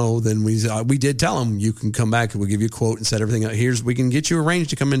said no, then we did tell them, you can come back and we'll give you a quote and set everything up. We can get you arranged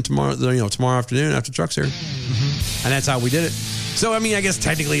to come in tomorrow afternoon after truck's here. Mm-hmm. And that's how we did it. So, I mean, I guess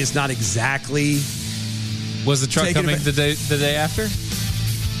technically it's not exactly... Was the truck coming the day after?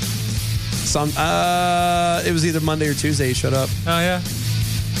 It was either Monday or Tuesday he showed up. Oh, yeah.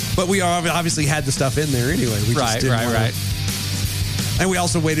 But we obviously had the stuff in there anyway. We just didn't right. And we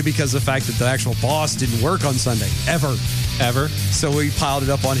also waited because of the fact that the actual boss didn't work on Sunday. Ever. So we piled it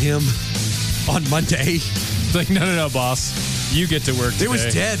up on him on Monday. Like, no, boss. You get to work today. It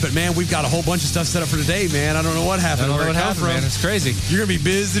was dead, but man, we've got a whole bunch of stuff set up for today, man. I don't know what happened. I don't know what happened, man. It's crazy. You're going to be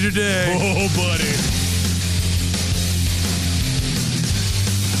busy today. Oh, buddy.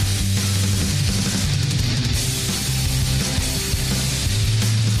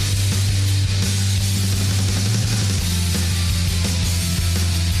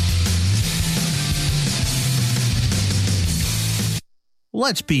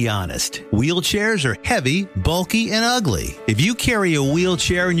 Let's be honest. Wheelchairs are heavy, bulky, and ugly. If you carry a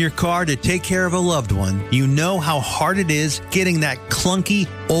wheelchair in your car to take care of a loved one, you know how hard it is getting that clunky,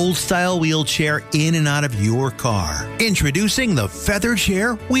 old-style wheelchair in and out of your car. Introducing the Feather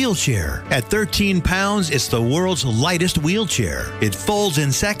Chair Wheelchair. At 13 pounds, it's the world's lightest wheelchair. It folds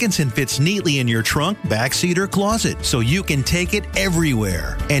in seconds and fits neatly in your trunk, backseat, or closet, so you can take it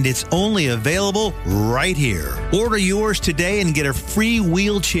everywhere. And it's only available right here. Order yours today and get a free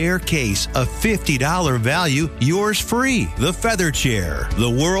wheelchair case, a $50 value, yours free. The Feather Chair. The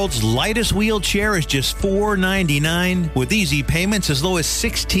world's lightest wheelchair is just $4.99 with easy payments as low as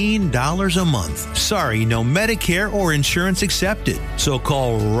 $16 a month. Sorry, no Medicare or insurance accepted. So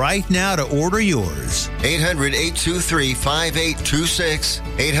call right now to order yours. 800-823-5826.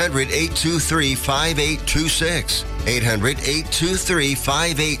 800-823-5826.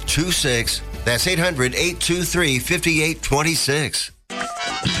 800-823-5826. That's 800-823-5826.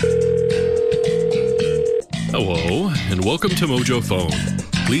 Hello, and welcome to Mojo Phone.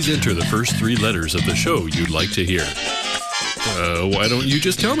 Please enter the first 3 letters of the show you'd like to hear. Why don't you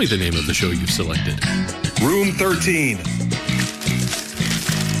just tell me the name of the show you've selected? Room 13.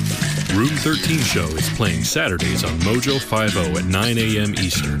 Room 13 show is playing Saturdays on Mojo 50 at 9 a.m.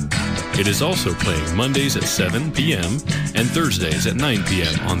 Eastern. It is also playing Mondays at 7 p.m. and Thursdays at 9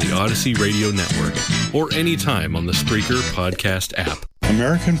 p.m. on the Odyssey Radio Network or anytime on the Spreaker podcast app.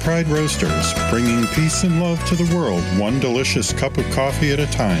 American Pride Roasters, bringing peace and love to the world, one delicious cup of coffee at a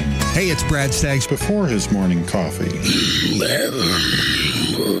time. Hey, it's Brad Staggs. Before his morning coffee.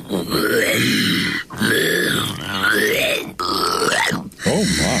 Oh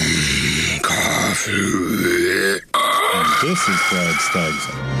my. Coffee. And this is Brad Staggs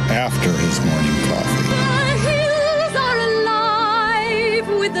after his morning coffee. The hills are alive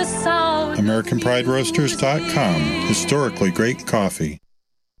with the sound. AmericanPrideRoasters.com. Historically great coffee.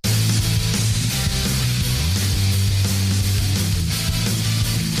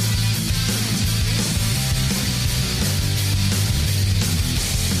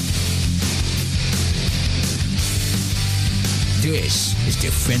 This is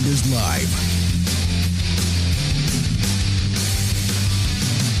Defenders Live.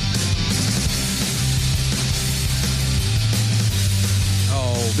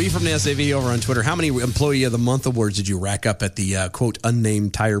 Oh, B from the SAV over on Twitter. How many Employee of the Month awards did you rack up at the quote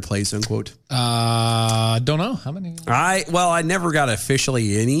unnamed tire place unquote? Don't know how many. I never got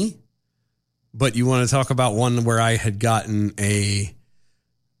officially any, but you want to talk about one where I had gotten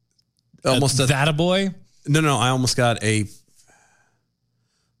almost a boy? No, I almost got a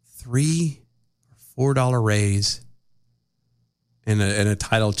 $3 or $4 raise and a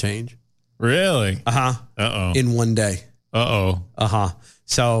title change. Really? Uh-huh. Uh-oh. In one day. Uh-oh. Uh-huh.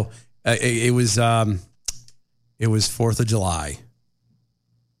 So it was 4th of July.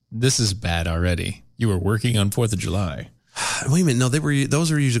 This is bad already. You were working on 4th of July. Wait a minute. No,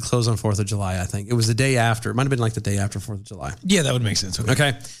 those were usually closed on 4th of July, I think. It was the day after. It might have been like the day after 4th of July. Yeah, that would make sense.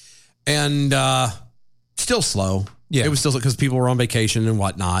 Okay. And still slow. Yeah. It was still because people were on vacation and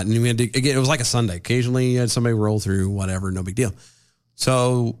whatnot. And we had to, again, it was like a Sunday. Occasionally you had somebody roll through, whatever, no big deal.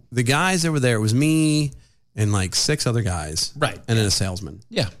 So the guys that were there, it was me and like 6 other guys. Right. And then a salesman.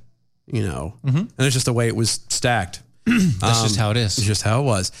 Yeah. You know, Mm-hmm. and it's just the way it was stacked. That's just how it is. It's just how it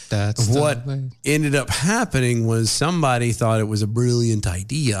was. That's what the way. ended up happening was somebody thought it was a brilliant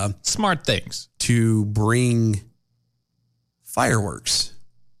idea. Smart things. To bring fireworks.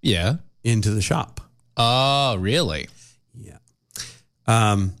 Yeah. Into the shop. Oh, really? Yeah.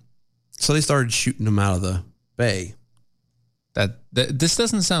 So they started shooting them out of the bay. This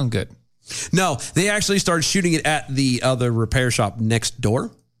doesn't sound good. No, they actually started shooting it at the other repair shop next door.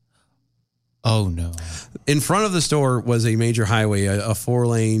 Oh, no. In front of the store was a major highway, a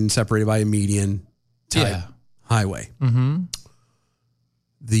 4-lane separated by a median type highway. Mm-hmm.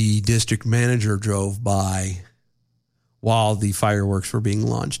 The district manager drove by while the fireworks were being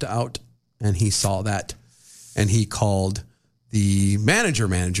launched out, and he saw that, and he called the manager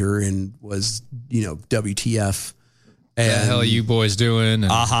and was, WTF. And, the hell are you boys doing?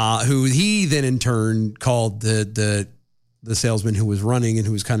 Who he then in turn called the the salesman who was running and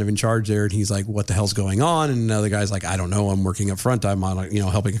who was kind of in charge there. And he's like, what the hell's going on? And another guy's like, I don't know. I'm working up front. I'm on,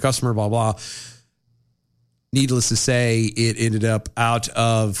 helping a customer, blah, blah. Needless to say, it ended up out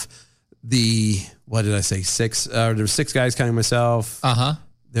of the, what did I say? 6, there were 6 guys counting myself.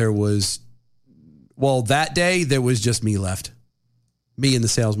 There was, that day there was just me left. Me and the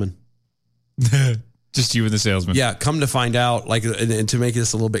salesman. Just you and the salesman. Yeah. Come to find out, and to make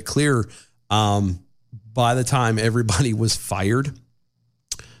this a little bit clearer, by the time everybody was fired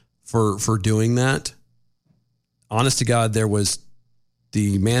for doing that, honest to God, there was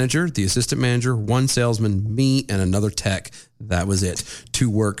the manager, the assistant manager, 1 salesman, me, and another tech. That was it, to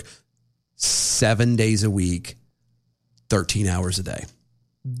work 7 days a week, 13 hours a day.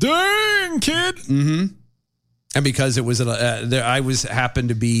 Dang, kid. Mm-hmm. And because it was, happened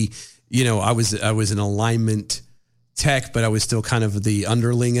to be, I was an alignment tech, but I was still kind of the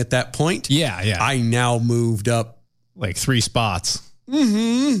underling at that point. Yeah. I now moved up like 3 spots.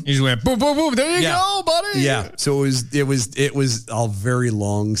 Mm-hmm. You just went boom, boom, boom. There you go, buddy. Yeah. So it was a very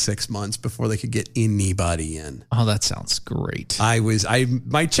long 6 months before they could get anybody in. Oh, that sounds great.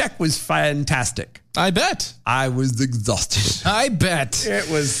 My check was fantastic. I bet. I was exhausted. I bet. It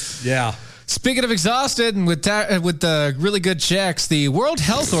was, yeah. Speaking of exhausted and with the really good checks, the World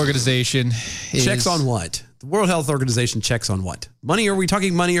Health Organization checks on what? The World Health Organization checks on what? Money? Are we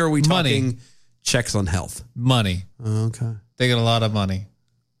talking money or are we talking checks on health? Money. Okay. They get a lot of money.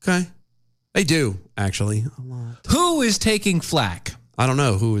 Okay. They do, actually. A lot. Who is taking flack? I don't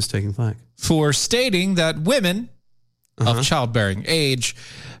know who is taking flack. For stating that women of childbearing age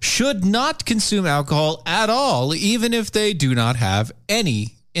should not consume alcohol at all, even if they do not have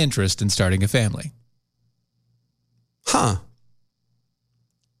any interest in starting a family. Huh.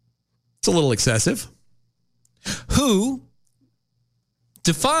 It's a little excessive. Who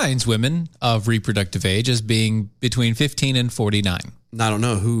defines women of reproductive age as being between 15 and 49? I don't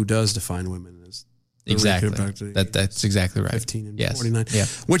know who does define women as exactly. That's exactly right. 15 and 49. Yeah.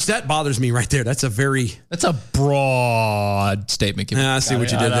 Which that bothers me right there. That's a broad statement. I see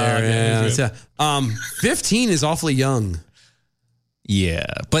what you did there. Yeah. 15 is awfully young. Yeah,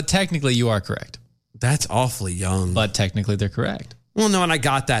 but technically you are correct. That's awfully young. But technically they're correct. Well, no, and I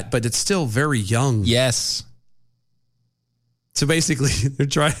got that, but it's still very young. Yes. So basically, they're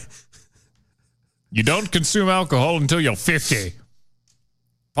trying. You don't consume alcohol until you're 50.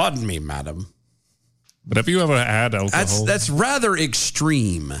 Pardon me, madam. But if you ever had alcohol, that's rather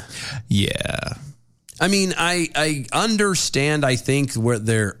extreme. Yeah. I mean, I understand, I think, where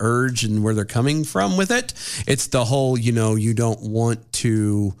their urge and where they're coming from with it. It's the whole, you don't want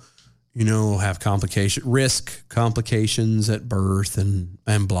to, have risk complications at birth and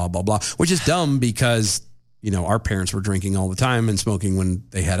blah, blah, blah, which is dumb because, our parents were drinking all the time and smoking when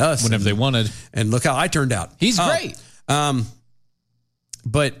they had us. Whenever they wanted. And look how I turned out. He's great.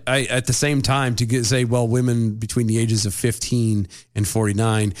 But at the same time, say, well, women between the ages of 15 and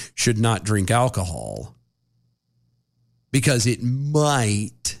 49 should not drink alcohol because it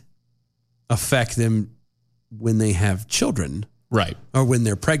might affect them when they have children. Right. Or when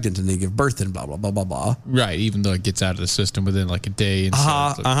they're pregnant and they give birth and blah, blah, blah, blah, blah. Right. Even though it gets out of the system within like a day.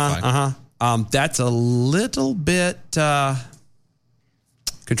 And that's a little bit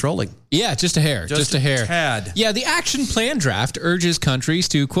controlling. Yeah, just a hair. Just a hair. Tad. Yeah, the action plan draft urges countries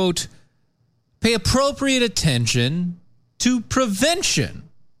to, quote, pay appropriate attention to prevention,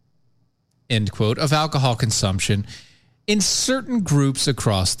 end quote, of alcohol consumption in certain groups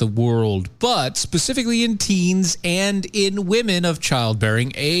across the world, but specifically in teens and in women of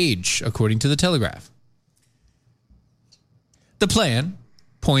childbearing age, according to the Telegraph. The plan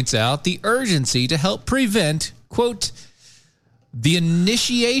points out the urgency to help prevent, quote, the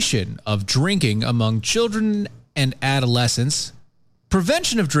initiation of drinking among children and adolescents,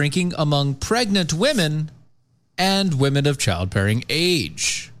 prevention of drinking among pregnant women, and women of childbearing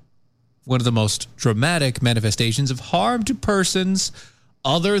age. One of the most dramatic manifestations of harm to persons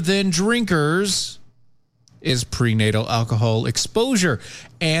other than drinkers is prenatal alcohol exposure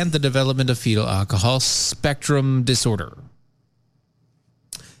and the development of fetal alcohol spectrum disorder.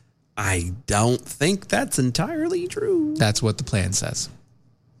 I don't think that's entirely true. That's what the plan says.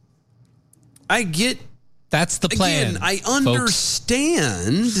 I get... That's the plan. Again, I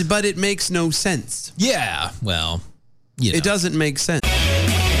understand, but it makes no sense. Yeah, well, it doesn't make sense.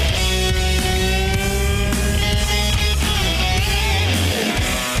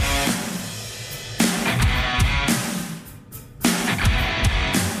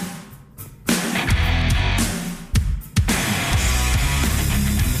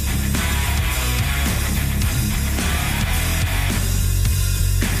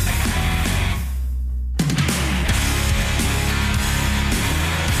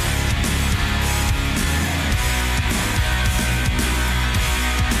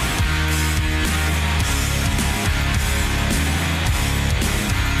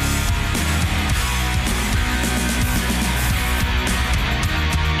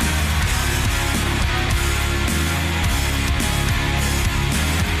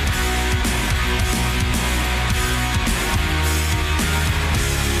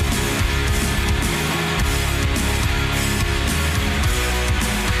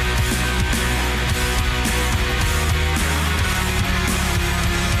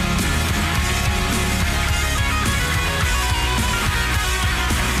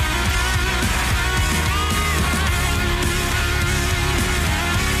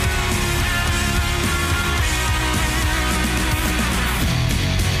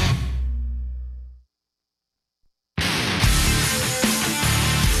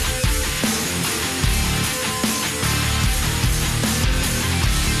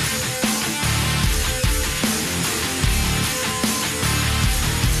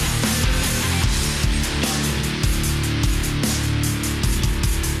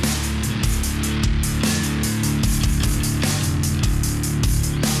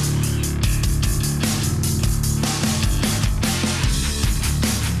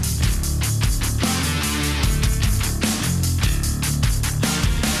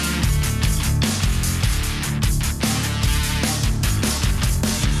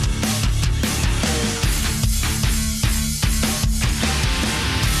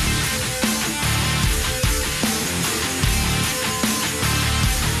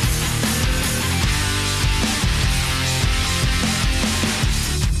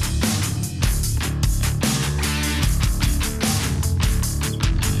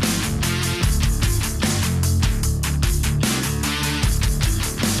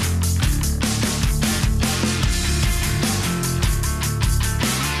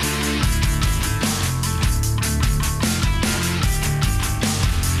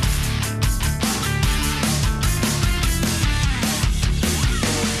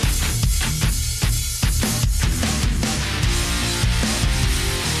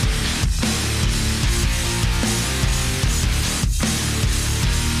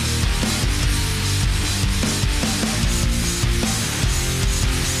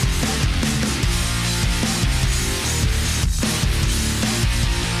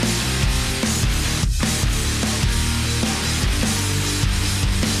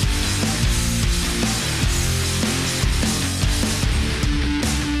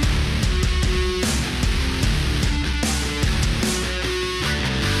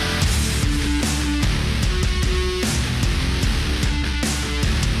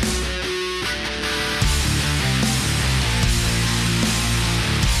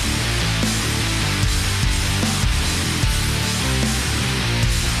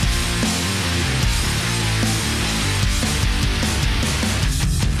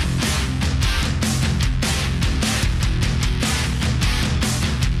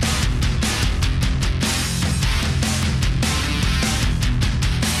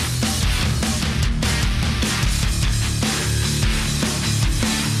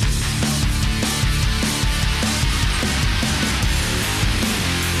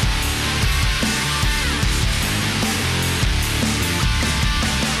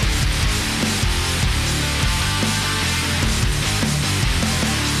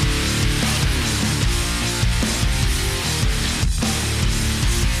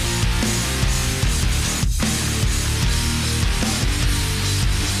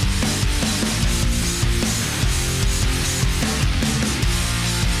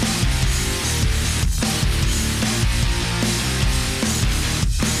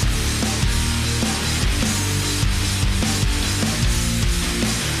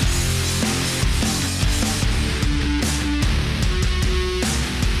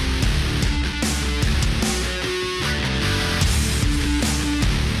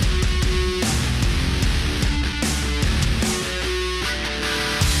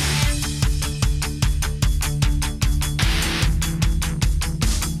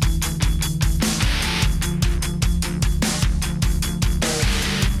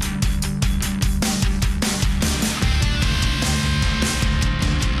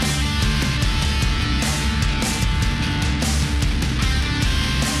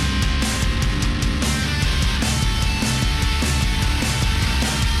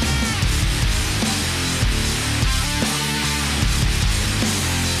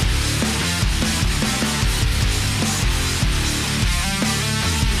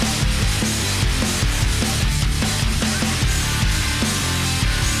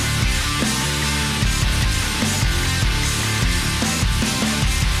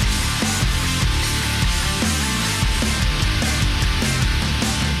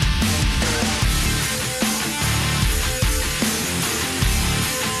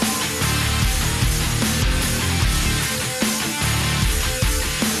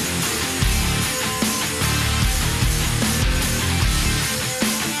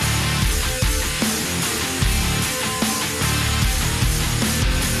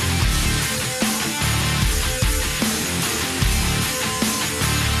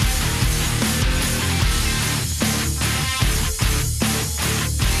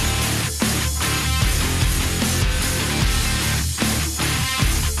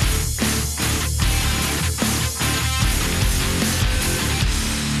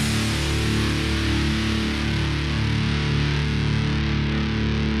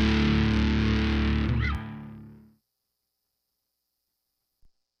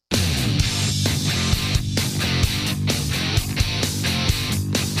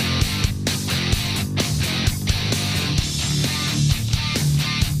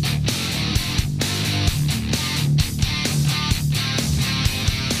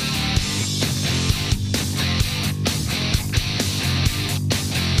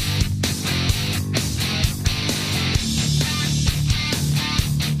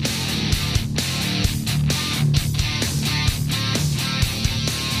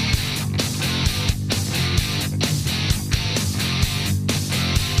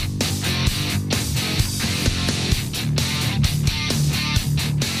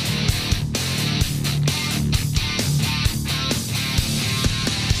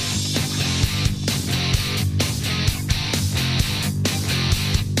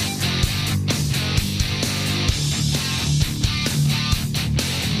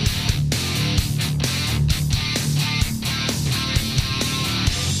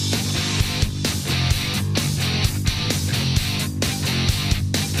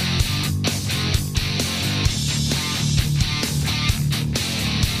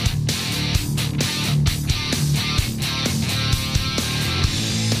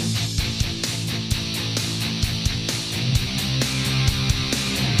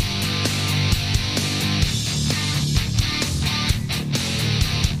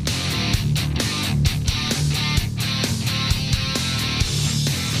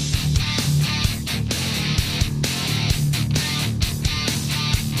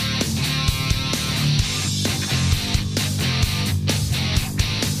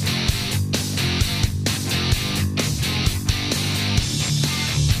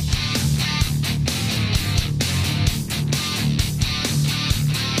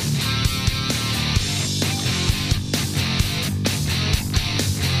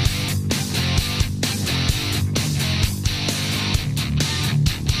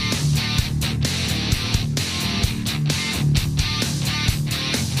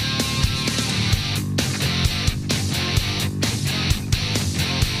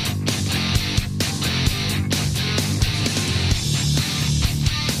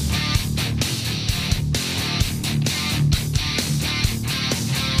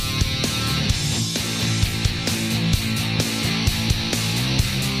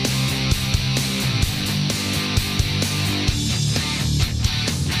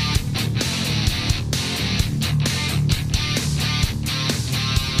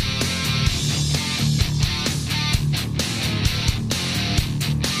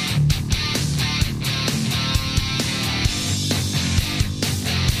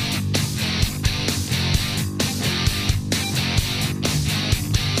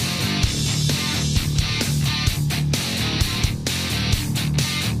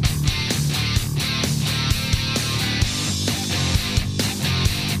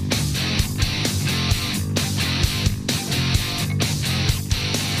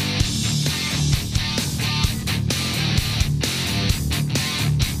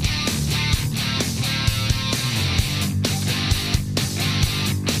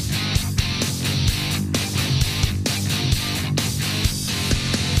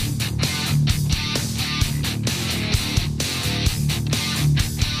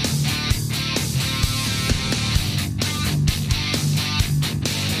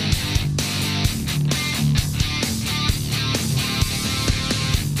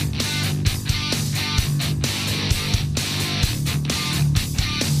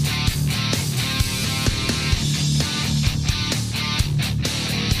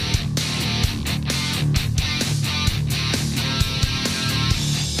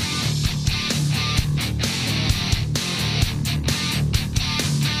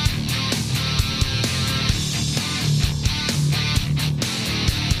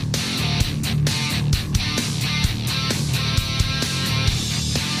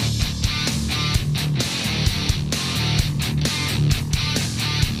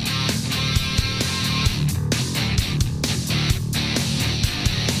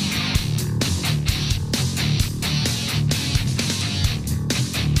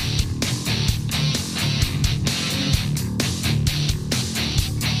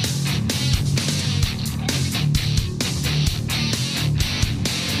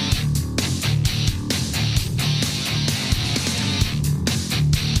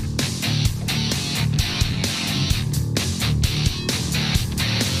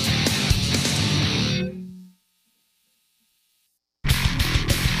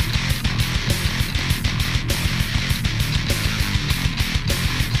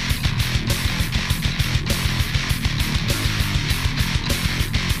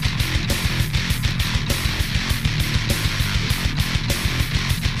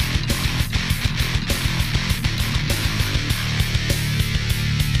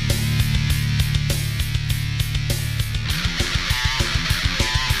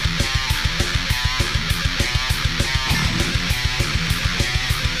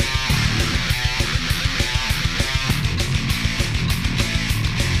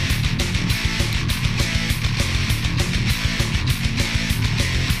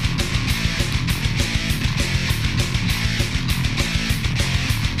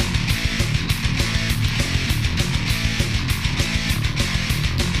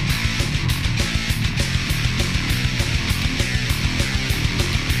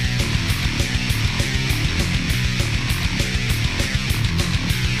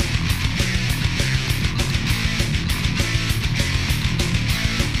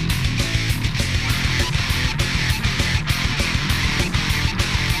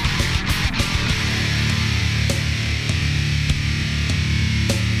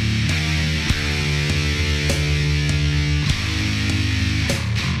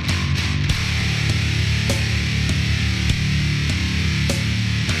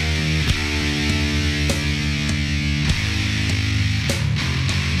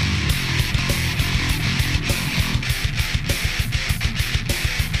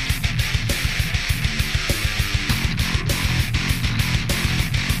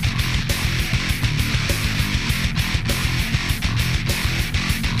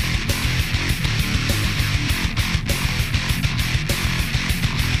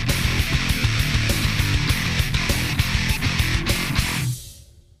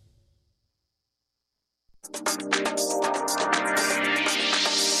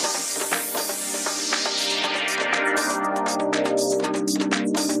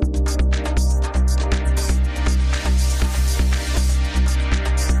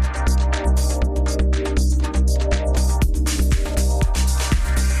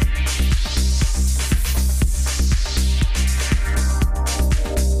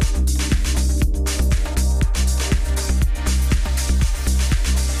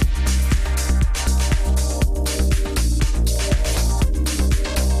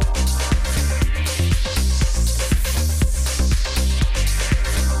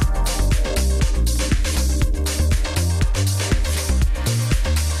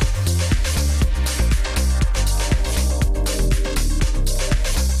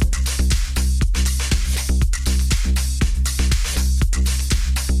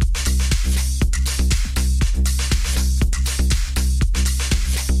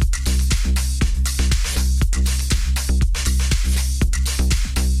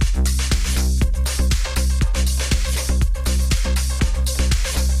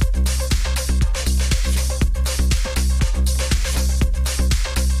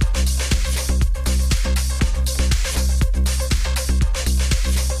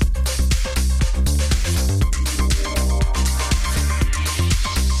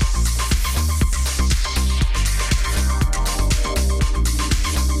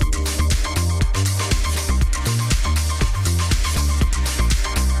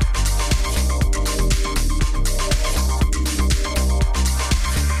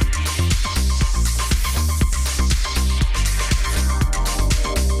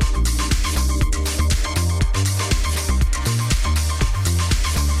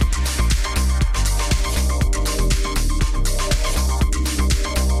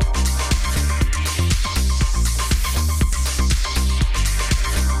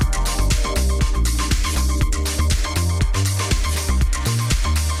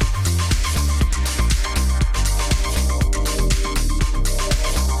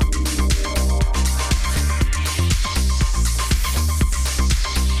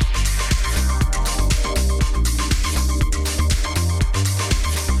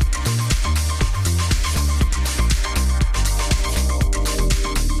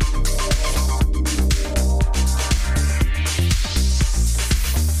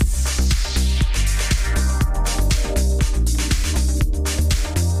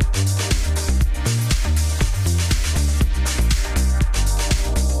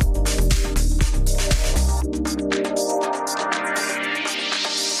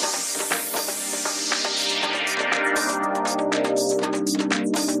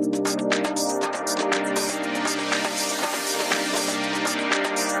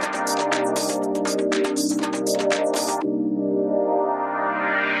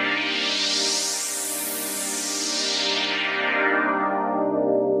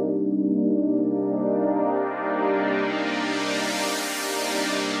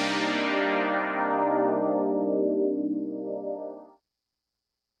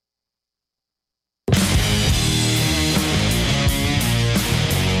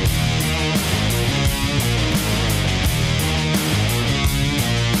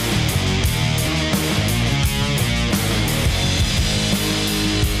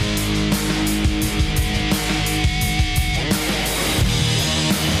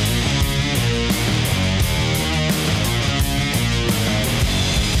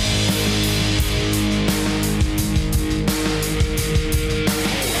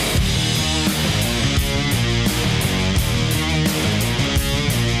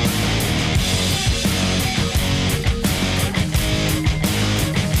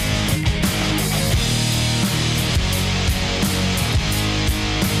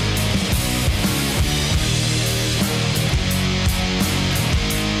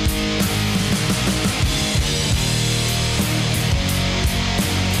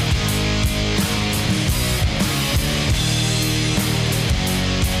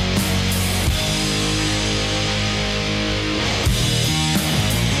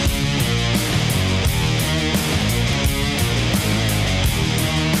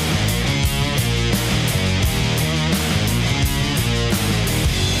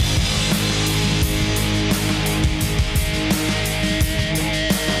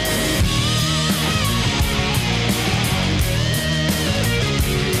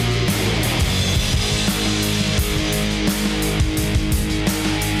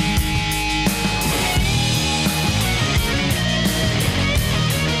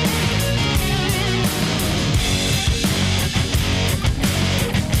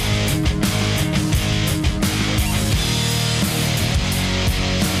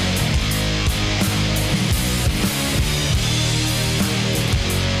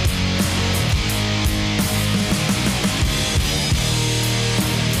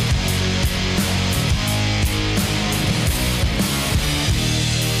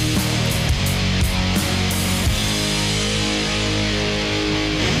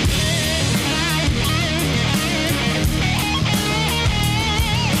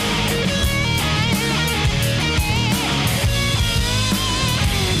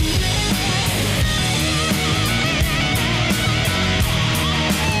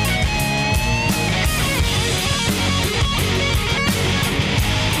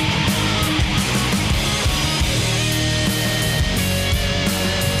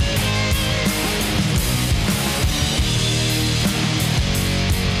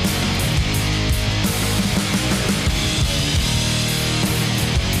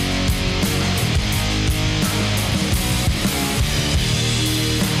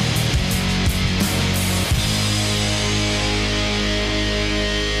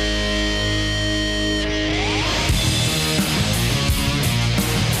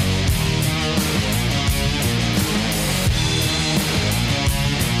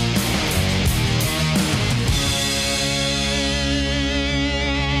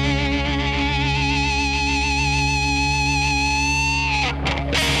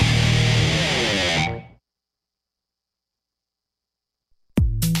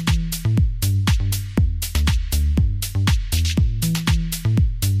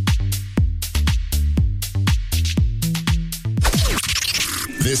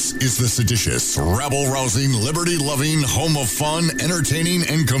 This is the seditious, rabble-rousing, liberty-loving, home of fun, entertaining,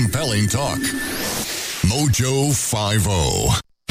 and compelling talk. Mojo 50.